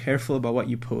be more careful about what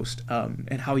you post,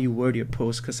 and how you word your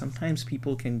post, because sometimes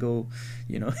people can go,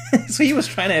 you know. So he was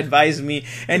trying to advise me,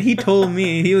 and he told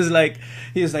me, he was like,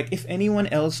 if anyone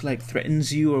else like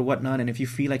threatens you or whatnot, and if you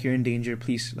feel like you're in danger,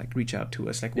 please like reach out to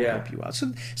us, like we'll help you out.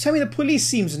 So I mean, the police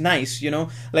seems nice, you know,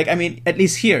 like, I mean, at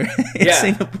least here in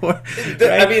Singapore.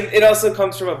 Right? I mean, it also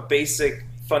comes from a basic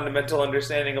fundamental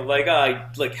understanding of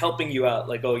like helping you out,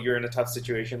 like, oh, you're in a tough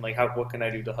situation, like, what can I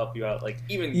do to help you out, like,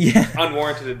 even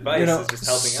unwarranted advice, you know, is just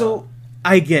helping out. So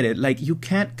I get it, like, you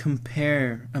can't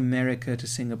compare America to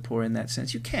Singapore in that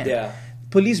sense. You can't.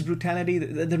 Police brutality,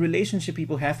 the relationship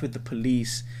people have with the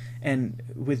police and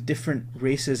with different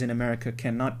races in America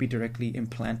cannot be directly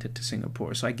implanted to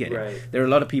Singapore. So I get it. There are a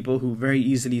lot of people who very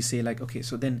easily say like, okay,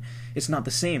 so then it's not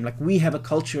the same. Like, we have a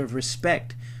culture of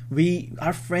respect.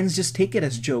 Our friends just take it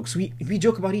as jokes. We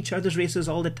joke about each other's races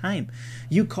all the time.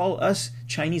 You call us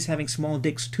Chinese having small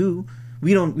dicks too.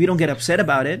 We don't get upset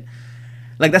about it.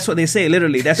 Like, that's what they say,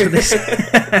 literally. That's what they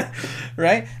say.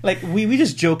 Right? Like, we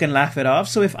just joke and laugh it off.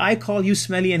 So if I call you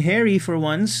smelly and hairy for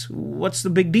once, what's the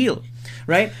big deal?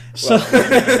 Right? So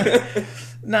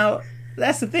now,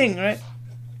 that's the thing, right?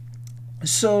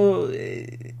 So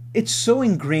it's so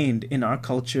ingrained in our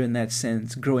culture in that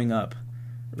sense, growing up.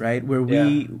 Right, where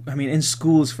I mean, in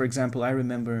schools, for example, I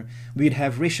remember we'd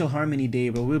have Racial Harmony Day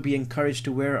where we'll be encouraged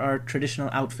to wear our traditional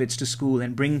outfits to school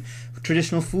and bring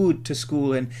traditional food to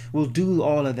school, and we'll do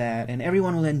all of that, and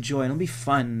everyone will enjoy, and it'll be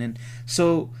fun. And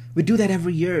so we do that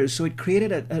every year. So it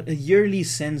created a yearly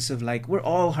sense of like, we're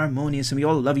all harmonious and we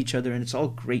all love each other and it's all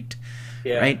great,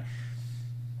 right?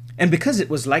 And because it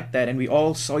was like that, and we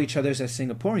all saw each other as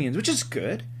Singaporeans, which is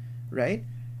good, right?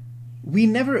 We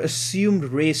never assumed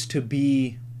race to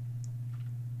be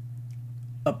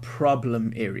a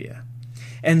problem area.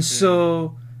 And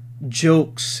so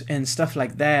jokes and stuff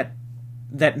like that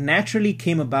naturally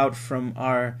came about from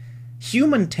our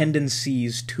human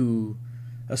tendencies to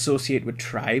associate with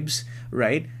tribes,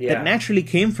 right? That naturally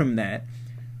came from that.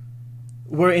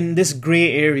 We're in this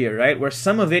gray area, right? Where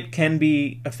some of it can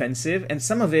be offensive, and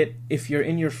some of it, if you're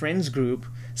in your friends group,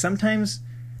 sometimes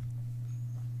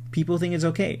people think it's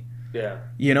okay.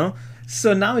 You know?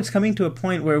 So now it's coming to a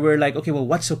point where we're like, okay, well,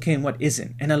 what's okay and what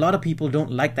isn't? And a lot of people don't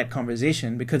like that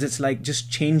conversation because it's like just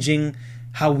changing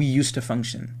how we used to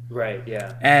function. Right,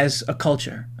 as a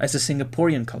culture, as a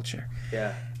Singaporean culture.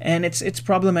 And it's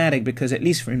problematic because, at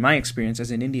least in my experience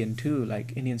as an Indian too,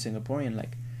 like Indian Singaporean,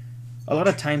 like a lot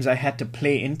of times I had to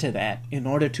play into that in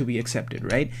order to be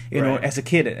accepted, right? You know, as a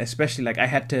kid especially, like I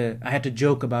had to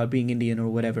joke about being Indian or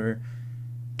whatever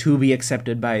to be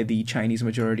accepted by the Chinese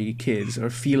majority kids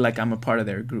or feel like I'm a part of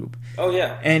their group.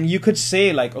 And you could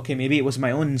say like, okay, maybe it was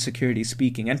my own insecurity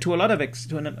speaking. And to a lot of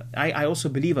I also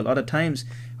believe a lot of times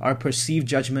our perceived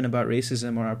judgment about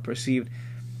racism or our perceived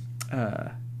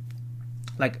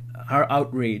like our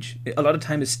outrage, a lot of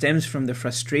times it stems from the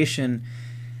frustration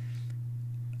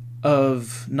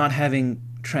of not having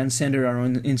transcended our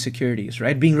own insecurities,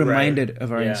 right? Being reminded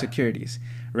of our insecurities.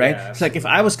 Right? It's like if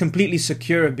I was completely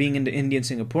secure of being in the Indian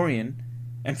Singaporean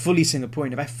and fully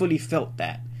Singaporean, if I fully felt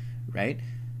that, right,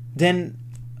 then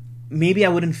maybe I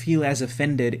wouldn't feel as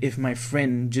offended if my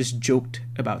friend just joked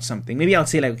about something. Maybe I would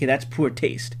say like, okay, that's poor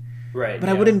taste. Right. But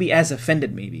I wouldn't be as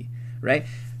offended maybe, right?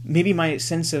 Maybe my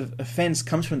sense of offense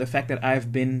comes from the fact that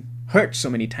I've been hurt so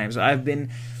many times. I've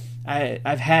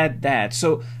had that.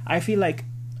 So I feel like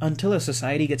until a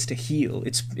society gets to heal,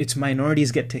 its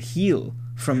minorities get to heal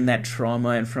from that trauma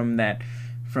and from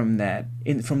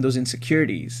those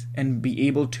insecurities and be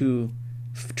able to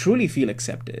truly feel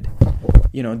accepted,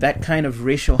 that kind of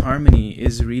racial harmony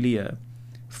is really a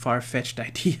far-fetched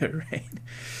idea,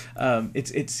 right?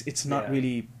 It's not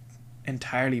really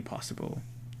entirely possible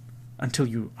until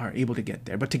you are able to get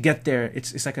there. But to get there,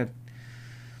 it's like a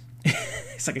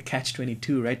it's like a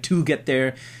catch-22, right? To get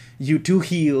there, to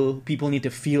heal, people need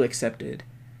to feel accepted.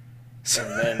 So,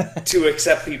 and then to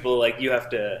accept people, like, you have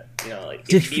to,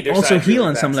 to also heal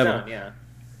on some level. Down, yeah.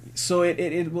 So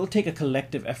it will take a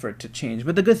collective effort to change.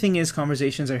 But the good thing is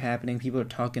conversations are happening. People are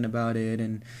talking about it.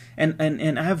 And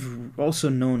I've also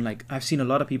known, like, I've seen a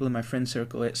lot of people in my friend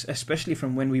circle, especially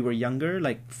from when we were younger,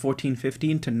 like 14,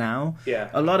 15 to now. Yeah.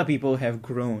 A lot of people have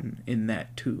grown in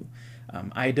that too.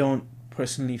 I don't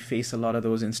personally face a lot of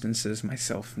those instances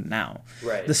myself now.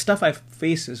 Right. The stuff I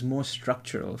face is more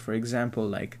structural. For example,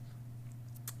 like,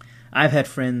 I've had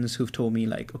friends who've told me,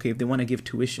 like, okay, if they want to give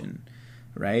tuition,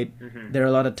 right? Mm-hmm. There are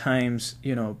a lot of times,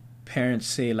 parents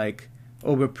say, like,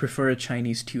 oh, we prefer a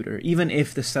Chinese tutor, even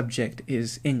if the subject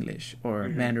is English or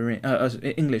Mandarin,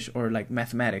 English or like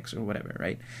mathematics or whatever,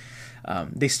 right?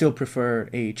 They still prefer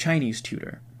a Chinese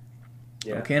tutor.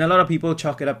 Yeah. Okay, and a lot of people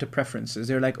chalk it up to preferences.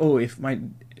 They're like, oh, if my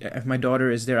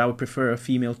daughter is there, I would prefer a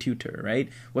female tutor, right?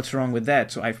 What's wrong with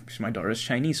that? So my daughter is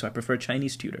Chinese, so I prefer a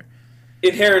Chinese tutor.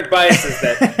 Inherent biases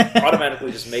that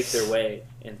automatically just make their way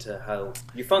into how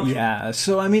you function. Yeah,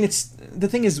 so I mean, the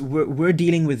thing is, we're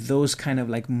dealing with those kind of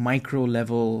like micro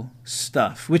level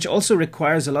stuff, which also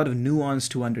requires a lot of nuance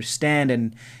to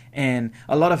understand and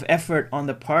a lot of effort on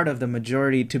the part of the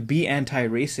majority to be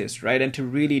anti-racist, right? And to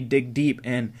really dig deep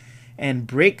and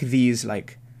break these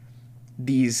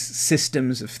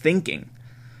systems of thinking.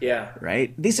 Yeah.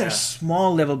 Right? These are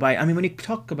small level when you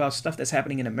talk about stuff that's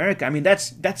happening in America, I mean,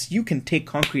 that's you can take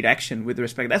concrete action with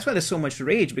respect. That's why there's so much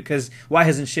rage, because why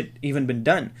hasn't shit even been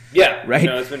done? Yeah. Right?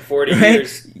 It's been 40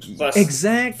 years plus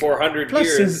 400 plus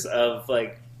years of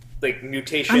like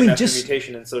mutation after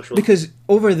mutation in social. Because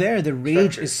over there, the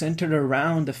rage is centered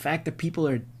around the fact that people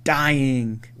are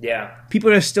dying. Yeah.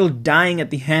 People are still dying at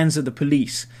the hands of the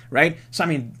police, right? So, I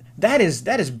mean, that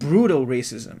is brutal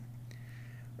racism.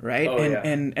 Right? Oh,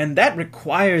 and that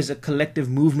requires a collective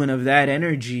movement of that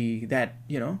energy that,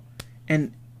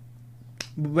 and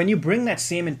when you bring that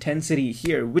same intensity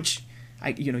here, which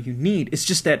you need, it's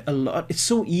just that it's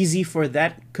so easy for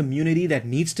that community that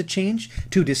needs to change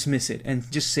to dismiss it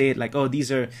and just say it like, oh,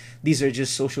 these are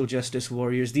just social justice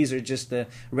warriors, these are just the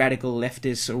radical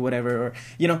leftists or whatever, or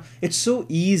it's so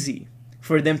easy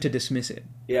for them to dismiss it.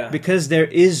 Yeah. Because there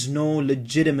is no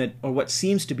legitimate, or what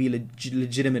seems to be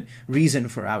legitimate reason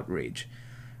for outrage,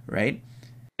 right?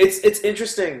 It's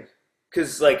interesting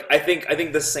because, like, I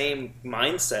think the same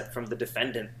mindset from the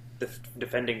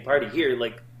defending party here,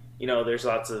 like, there's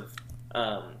lots of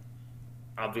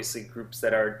obviously groups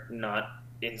that are not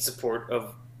in support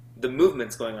of the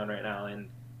movements going on right now, and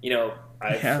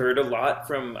I've heard a lot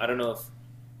from, I don't know if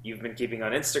you've been keeping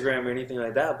on Instagram or anything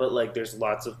like that, but like there's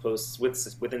lots of posts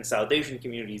within South Asian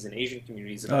communities and Asian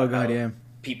communities about how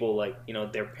people, like,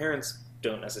 their parents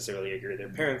don't necessarily agree. Their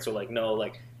parents are like, no,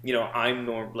 like,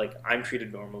 I'm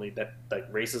treated normally, that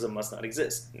like racism must not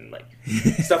exist, and like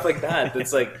stuff like that.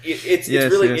 That's like it's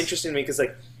really interesting to me because,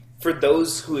 like, for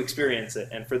those who experience it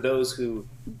and for those who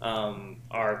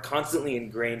are constantly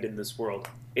ingrained in this world,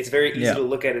 it's very easy to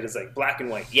look at it as like black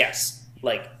and white. Yes,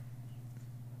 like,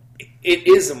 it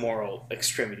is a moral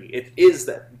extremity. It is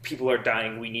that people are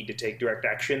dying. We need to take direct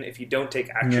action. If you don't take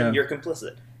action, you're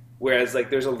complicit. Whereas, like,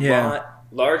 there's a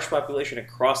large population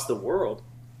across the world.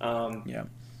 And,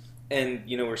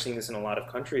 we're seeing this in a lot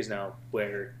of countries now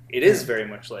where it is very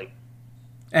much like.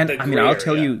 And I mean, I'll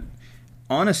tell you,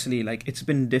 honestly, like, it's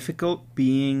been difficult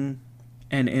being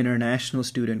an international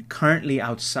student currently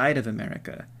outside of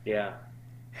America. Yeah.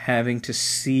 Having to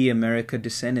see America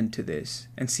descend into this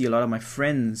and see a lot of my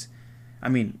friends. I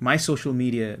mean, my social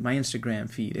media, my Instagram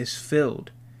feed is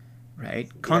filled, right,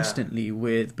 constantly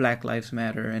with Black Lives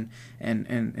Matter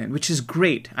and which is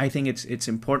great. I think it's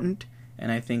important,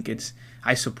 and I think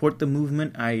I support the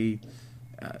movement.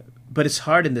 But it's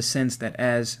hard in the sense that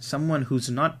as someone who's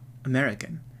not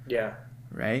American,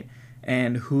 right,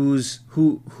 and whose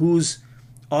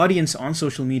audience on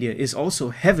social media is also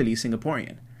heavily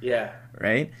Singaporean,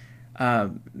 right.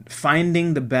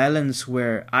 Finding the balance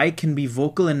where I can be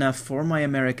vocal enough for my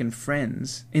American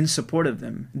friends in support of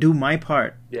them, do my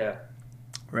part,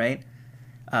 right,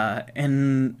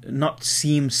 and not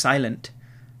seem silent,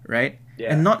 right,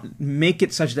 and not make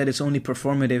it such that it's only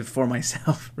performative for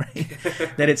myself, right,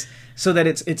 that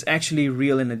it's actually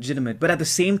real and legitimate, but at the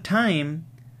same time,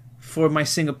 for my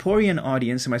Singaporean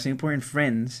audience and my Singaporean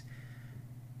friends,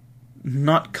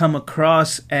 not come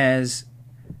across as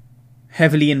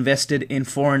heavily invested in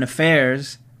foreign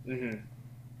affairs,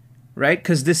 right?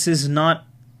 Because this is not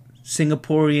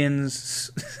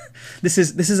Singaporeans. This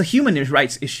is a human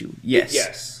rights issue.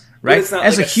 Yes. Right? But it's not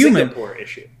as like a human Singapore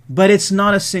issue. But it's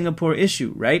not a Singapore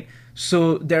issue, right?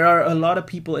 So there are a lot of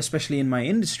people, especially in my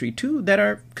industry too, that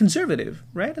are conservative,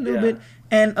 right? A little bit.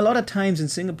 And a lot of times in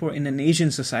Singapore, in an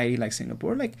Asian society like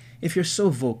Singapore, like if you're so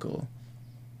vocal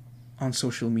on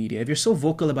social media, if you're so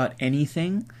vocal about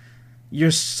anything,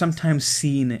 you're sometimes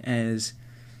seen as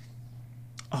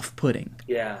off-putting.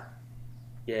 Yeah.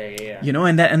 You know,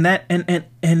 and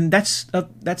that's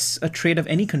a trait of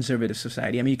any conservative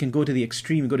society. I mean, you can go to the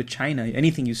extreme, go to China,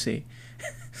 anything you say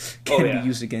can be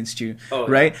used against you,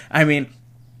 right? I mean,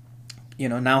 you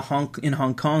know, now in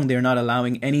Hong Kong, they're not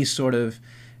allowing any sort of,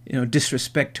 you know,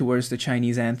 disrespect towards the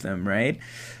Chinese anthem, right?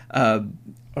 Or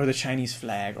the Chinese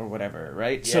flag or whatever,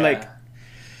 right? So like,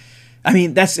 I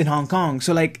mean, that's in Hong Kong.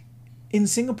 So like, in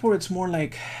Singapore, it's more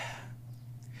like,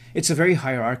 it's a very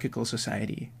hierarchical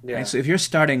society. Yeah. Right? So if you're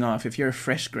starting off, if you're a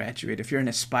fresh graduate, if you're an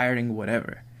aspiring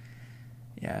whatever,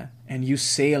 and you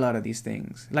say a lot of these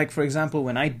things. Like, for example,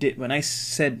 when I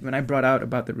brought out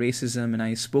about the racism and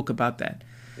I spoke about that,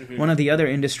 one of the other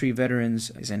industry veterans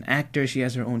is an actor. She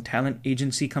has her own talent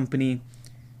agency company.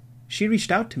 She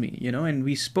reached out to me, you know, and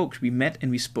we spoke. We met and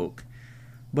we spoke.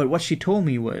 But what she told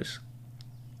me was,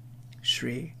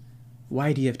 Shrey,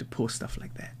 why do you have to post stuff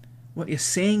like that? What you're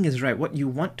saying is right. What you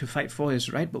want to fight for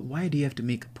is right. But why do you have to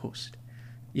make a post?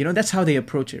 You know, that's how they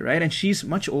approach it, right? And she's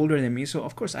much older than me, so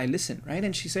of course I listen, right?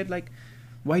 And she said, like,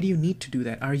 why do you need to do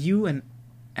that? Are you an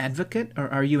advocate or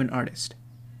are you an artist?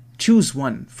 Choose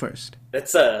one first.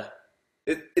 It's a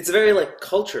very, like,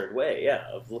 cultured way,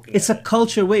 of looking at it. It's a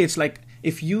cultured way. It's like,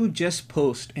 if you just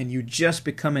post and you just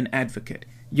become an advocate,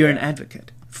 you're an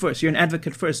advocate first. You're an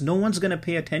advocate first. No one's going to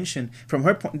pay attention. From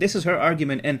her point, this is her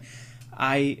argument, and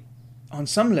I, on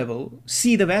some level,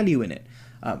 see the value in it.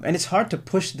 And it's hard to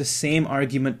push the same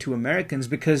argument to Americans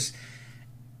because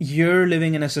you're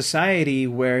living in a society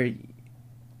where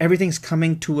everything's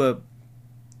coming to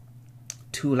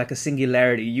like a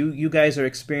singularity. You guys are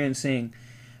experiencing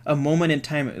a moment in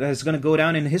time that's going to go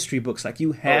down in history books. Like,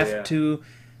 you have to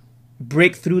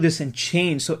break through this and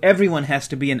change. So everyone has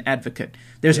to be an advocate.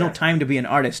 There's no time to be an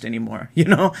artist anymore. You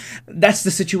know, that's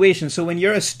the situation. So when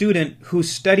you're a student who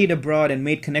studied abroad and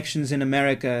made connections in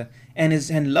America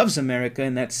and loves America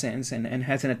in that sense and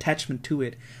has an attachment to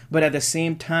it, but at the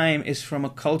same time is from a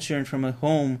culture and from a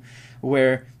home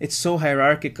where it's so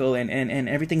hierarchical and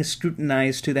everything is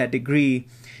scrutinized to that degree,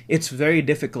 it's very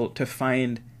difficult to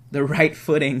find the right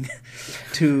footing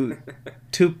to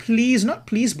not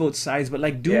please both sides, but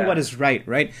like do what is right?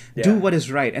 Do what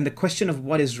is right. And the question of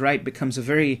what is right becomes a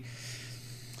very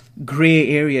gray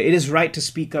area. It is right to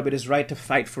speak up. It is right to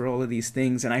fight for all of these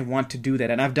things. And I want to do that.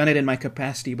 And I've done it in my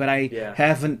capacity, but I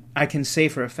can say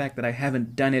for a fact that I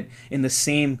haven't done it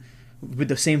with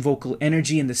the same vocal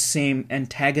energy and the same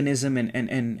antagonism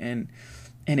and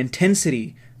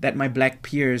intensity that my black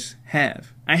peers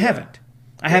have. I haven't.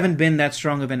 I haven't been that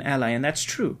strong of an ally, and that's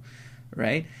true,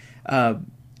 right?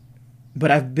 But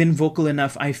I've been vocal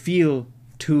enough, I feel,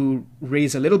 to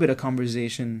raise a little bit of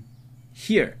conversation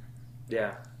here.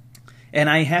 Yeah. And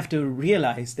I have to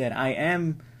realize that I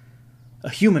am a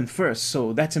human first,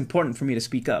 so that's important for me to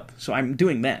speak up. So I'm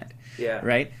doing that,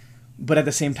 right? But at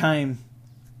the same time,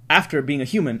 after being a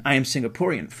human, I am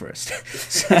Singaporean first.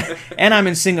 And I'm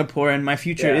in Singapore, and my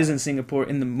future is in Singapore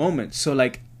in the moment. So,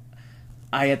 like,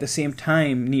 I at the same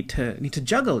time need to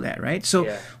juggle that, right?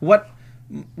 So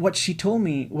what she told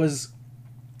me was,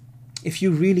 if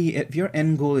your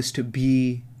end goal is to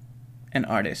be an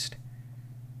artist,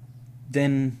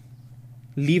 then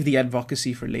leave the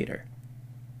advocacy for later.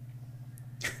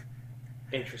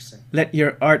 Interesting. Let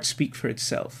your art speak for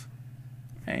itself,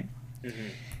 right? Mm-hmm.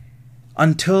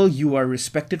 Until you are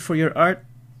respected for your art,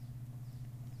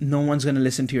 no one's going to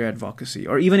listen to your advocacy.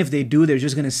 Or even if they do, they're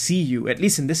just going to see you, at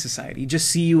least in this society, just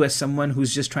see you as someone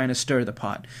who's just trying to stir the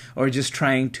pot or just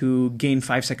trying to gain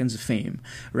 5 seconds of fame,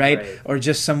 right? Or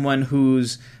just someone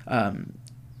who's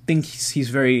thinks he's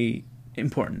very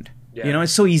important. Yeah. You know,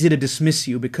 it's so easy to dismiss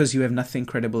you because you have nothing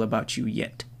credible about you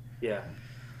yet. Yeah.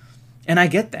 And I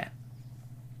get that.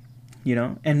 You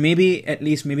know, and maybe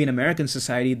in American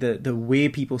society, the way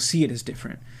people see it is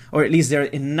different. Or at least there are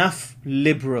enough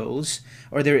liberals,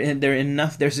 or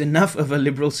there's enough of a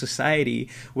liberal society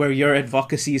where your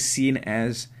advocacy is seen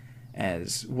as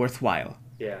worthwhile.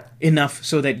 Yeah. Enough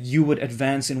so that you would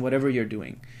advance in whatever you're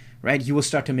doing, right? You will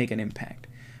start to make an impact.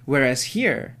 Whereas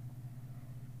here,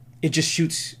 it just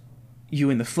shoots you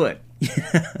in the foot.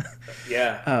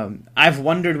 Yeah. I've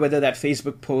wondered whether that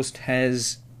Facebook post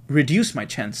has reduced my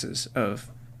chances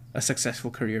of a successful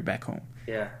career back home.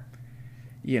 Yeah.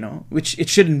 which it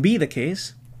shouldn't be the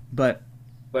case, but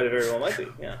it very well might be.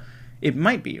 Yeah, it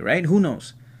might be, right? Who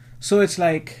knows? So it's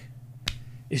like,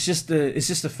 it's just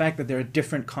the fact that there are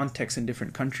different contexts in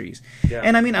different countries. Yeah.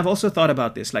 And I mean, I've also thought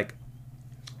about this, like,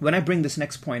 when I bring this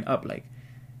next point up, like,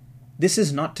 this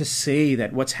is not to say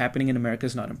that what's happening in America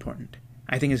is not important.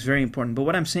 I think it's very important. But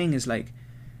what I'm saying is, like,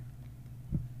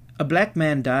 a black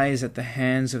man dies at the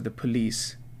hands of the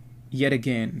police yet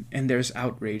again, and there's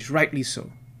outrage, rightly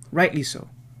so,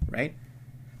 right?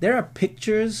 There are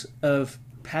pictures of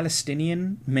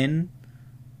Palestinian men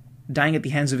dying at the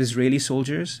hands of Israeli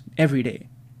soldiers every day.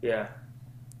 Yeah.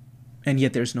 And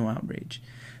yet there's no outrage.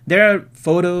 There are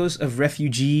photos of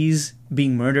refugees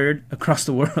being murdered across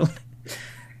the world.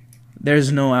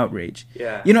 There's no outrage.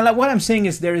 Yeah. Like, what I'm saying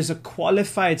is there is a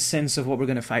qualified sense of what we're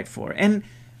going to fight for. And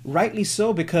rightly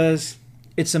so, because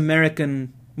it's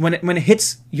American. When it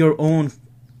hits your own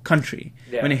country,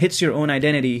 when it hits your own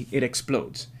identity, it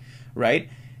explodes, right?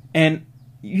 And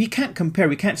we can't compare.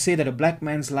 We can't say that a black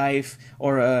man's life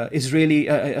or a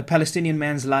Palestinian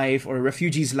man's life or a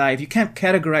refugee's life, you can't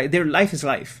categorize. Their life is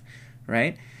life,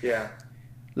 right? Yeah.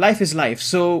 Life is life.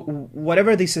 So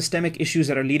whatever the systemic issues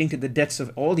that are leading to the deaths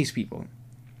of all these people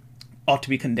ought to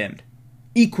be condemned.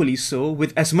 Equally so,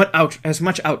 with as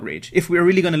much outrage. If we're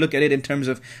really going to look at it in terms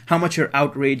of how much your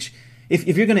outrage,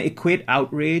 if you're going to equate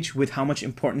outrage with how much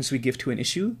importance we give to an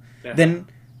issue, then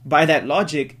by that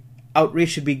logic, outrage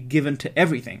should be given to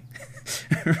everything.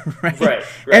 Right.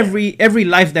 Every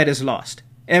life that is lost,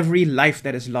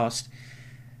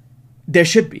 there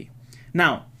should be.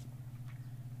 Now,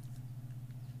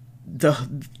 the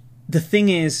thing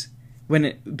is,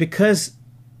 because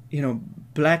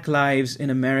Black lives in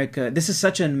America, this is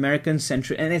such an American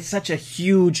centric, and it's such a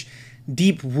huge,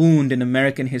 deep wound in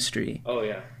American history. Oh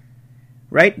yeah.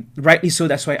 Right? Rightly so,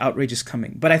 that's why outrage is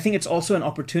coming. But I think it's also an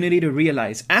opportunity to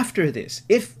realize after this,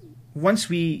 once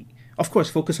we, of course,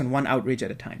 focus on one outrage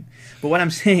at a time. But what I'm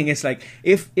saying is, like,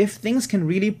 if things can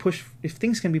be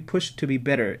pushed to be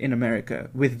better in America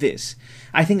with this,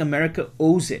 I think America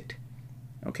owes it.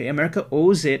 Okay, America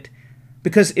owes it,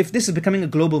 because if this is becoming a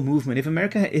global movement, if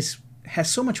America has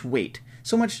so much weight,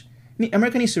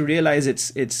 America needs to realize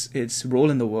its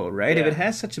role in the world, right? Yeah. If it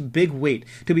has such a big weight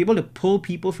to be able to pull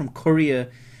people from Korea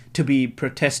to be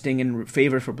protesting in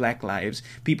favor for Black lives,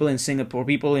 people in Singapore,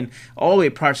 people in all the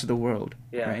parts of the world,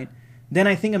 right? Then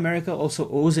I think America also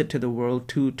owes it to the world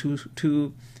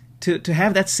to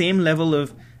have that same level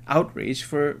of outrage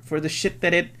for the shit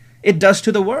that it does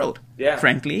to the world. Yeah.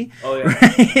 Frankly. Oh yeah.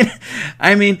 Right?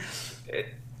 I mean,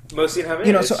 mostly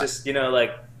it's just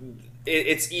like,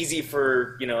 it's easy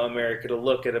for America to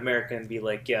look at America and be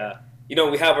like, yeah,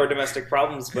 we have our domestic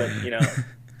problems, but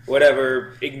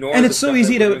whatever, ignore. And it's so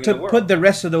easy to put the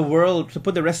rest of the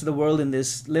world in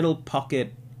this little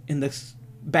pocket in the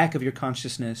back of your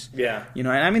consciousness. Yeah. And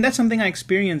I mean, that's something I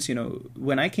experienced.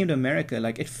 When I came to America,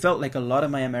 like, it felt like a lot of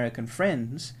my American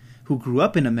friends who grew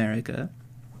up in America.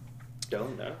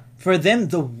 Don't know. For them,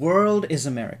 the world is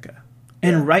America.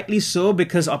 And rightly so,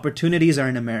 because opportunities are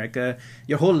in America.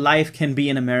 Your whole life can be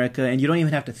in America, and you don't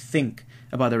even have to think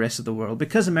about the rest of the world,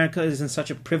 because America is in such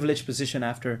a privileged position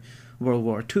after World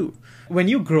War II. When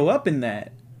you grow up in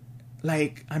that,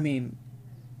 like, I mean,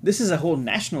 this is a whole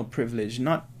national privilege,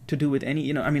 not to do with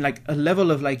any, I mean, like, a level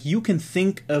of, like, you can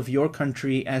think of your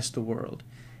country as the world.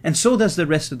 And so does the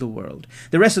rest of the world.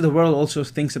 The rest of the world also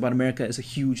thinks about America as a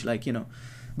huge, like,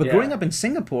 But growing up in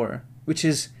Singapore, which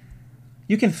is,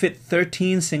 you can fit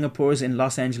 13 Singapores in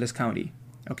Los Angeles County.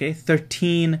 Okay?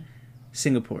 13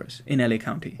 Singapores in LA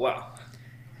County. Wow.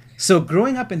 So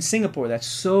growing up in Singapore, that's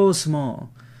so small,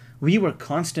 we were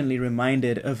constantly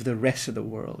reminded of the rest of the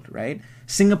world, right?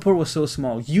 Singapore was so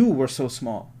small. You were so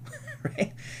small,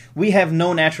 right? We have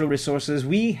no natural resources.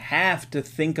 We have to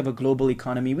think of a global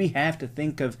economy. We have to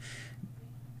think of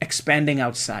expanding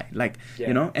outside, like,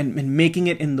 and making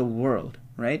it in the world.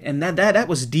 Right? And that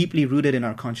was deeply rooted in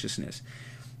our consciousness.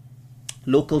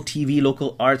 Local TV,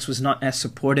 local arts was not as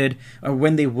supported, or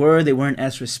when they weren't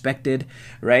as respected,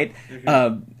 right?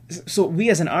 Mm-hmm. So we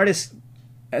as an artist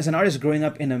growing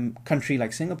up in a country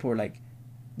like Singapore, like,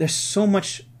 there's so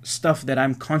much stuff that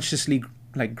I'm consciously,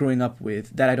 like, growing up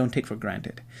with that I don't take for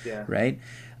granted, right?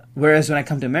 Whereas when I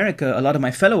come to America, a lot of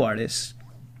my fellow artists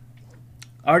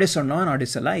or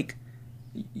non-artists alike,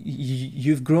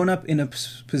 you've grown up in a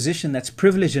position that's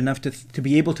privileged enough to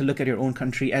be able to look at your own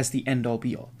country as the end-all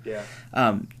be-all. Yeah.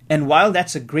 And while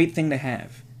that's a great thing to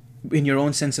have in your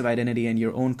own sense of identity and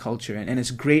your own culture, and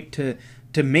it's great to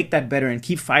make that better and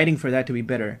keep fighting for that to be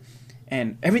better,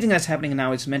 and everything that's happening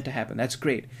now is meant to happen, that's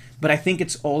great. But I think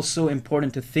it's also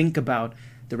important to think about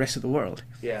the rest of the world.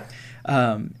 Yeah.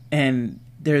 And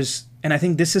and I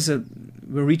think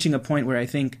we're reaching a point where I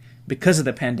think because of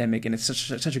the pandemic and it's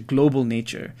such a global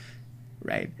nature,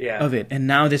 right, of it, and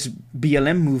now this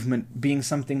BLM movement being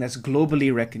something that's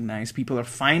globally recognized, people are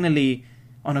finally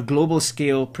on a global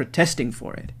scale protesting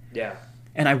for it. Yeah.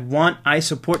 And I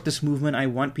support this movement. I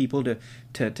want people to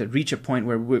reach a point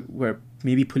where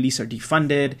maybe police are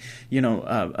defunded.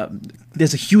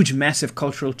 There's a huge, massive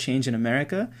cultural change in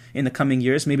America in the coming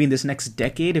years. Maybe in this next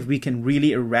decade, if we can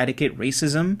really eradicate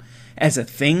racism as a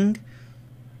thing,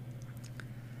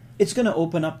 it's going to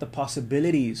open up the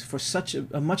possibilities for such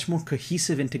a much more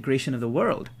cohesive integration of the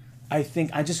world. I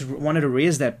think I just wanted to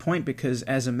raise that point because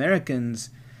as Americans,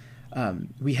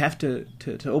 we have to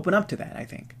open up to that, I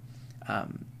think.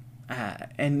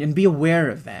 And be aware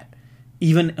of that,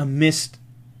 even amidst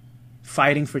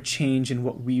fighting for change in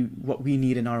what we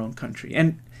need in our own country.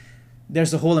 And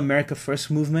there's the whole America First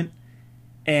movement,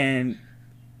 and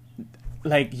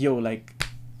I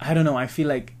don't know, I feel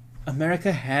like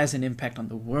America has an impact on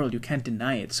the world. You can't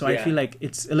deny it. So I feel like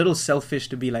it's a little selfish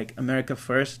to be like America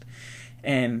first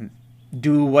and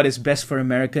do what is best for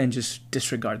America and just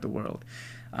disregard the world.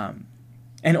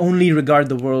 And only regard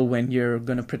the world when you're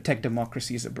going to protect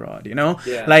democracies abroad,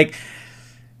 Yeah. Like,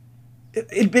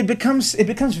 it becomes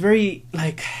very,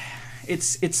 like,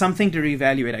 it's something to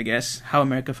reevaluate, I guess, how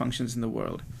America functions in the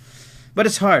world. But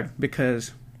it's hard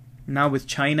because now with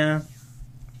China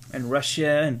and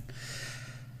Russia, and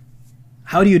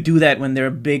how do you do that when there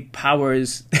are big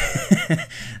powers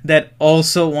that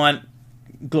also want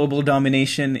global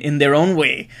domination in their own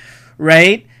way,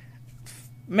 right?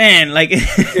 Man, like,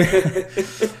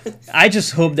 I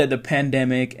just hope that the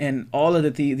pandemic and all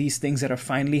of these things that are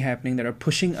finally happening, that are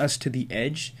pushing us to the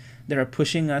edge, that are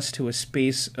pushing us to a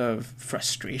space of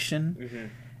frustration,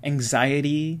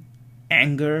 anxiety,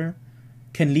 anger,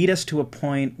 can lead us to a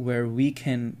point where we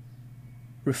can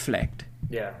reflect,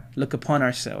 look upon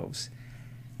ourselves,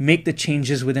 make the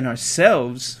changes within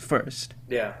ourselves first,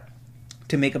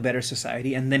 to make a better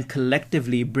society, and then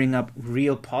collectively bring up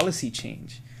real policy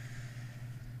change.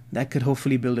 That could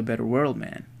hopefully build a better world,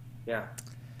 man. Yeah.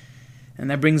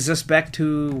 And that brings us back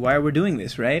to why we're doing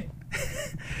this, right?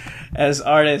 As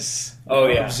artists,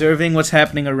 observing what's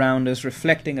happening around us,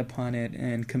 reflecting upon it,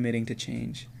 and committing to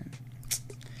change.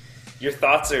 Your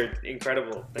thoughts are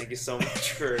incredible. Thank you so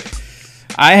much for...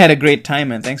 I had a great time,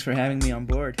 man. Thanks for having me on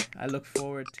board. I look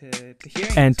forward to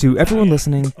hearing. And to everyone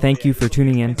listening, thank you for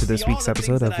tuning in to this week's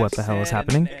episode of What the Hell is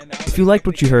Happening. If you liked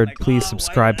what you heard, please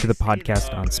subscribe to the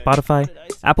podcast on Spotify,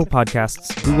 Apple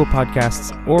Podcasts, Google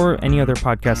Podcasts, or any other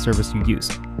podcast service you use.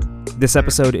 This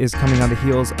episode is coming on the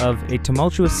heels of a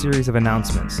tumultuous series of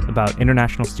announcements about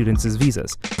international students'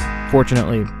 visas.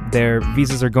 Fortunately, their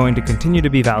visas are going to continue to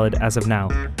be valid as of now,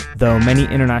 though many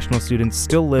international students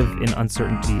still live in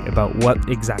uncertainty about what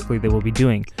exactly they will be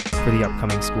doing for the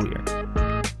upcoming school year.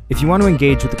 If you want to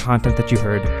engage with the content that you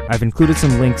heard, I've included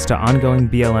some links to ongoing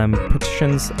BLM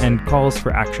petitions and calls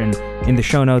for action in the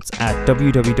show notes at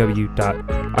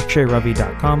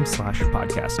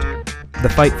www.akshayravi.com/podcast. The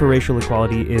fight for racial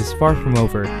equality is far from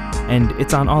over, and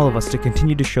it's on all of us to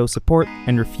continue to show support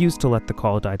and refuse to let the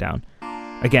call die down.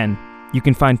 Again, you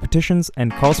can find petitions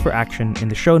and calls for action in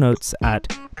the show notes at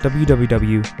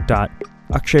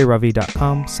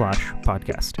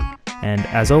www.akshayravi.com/podcast. And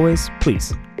as always,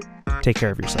 please, take care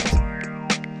of yourself.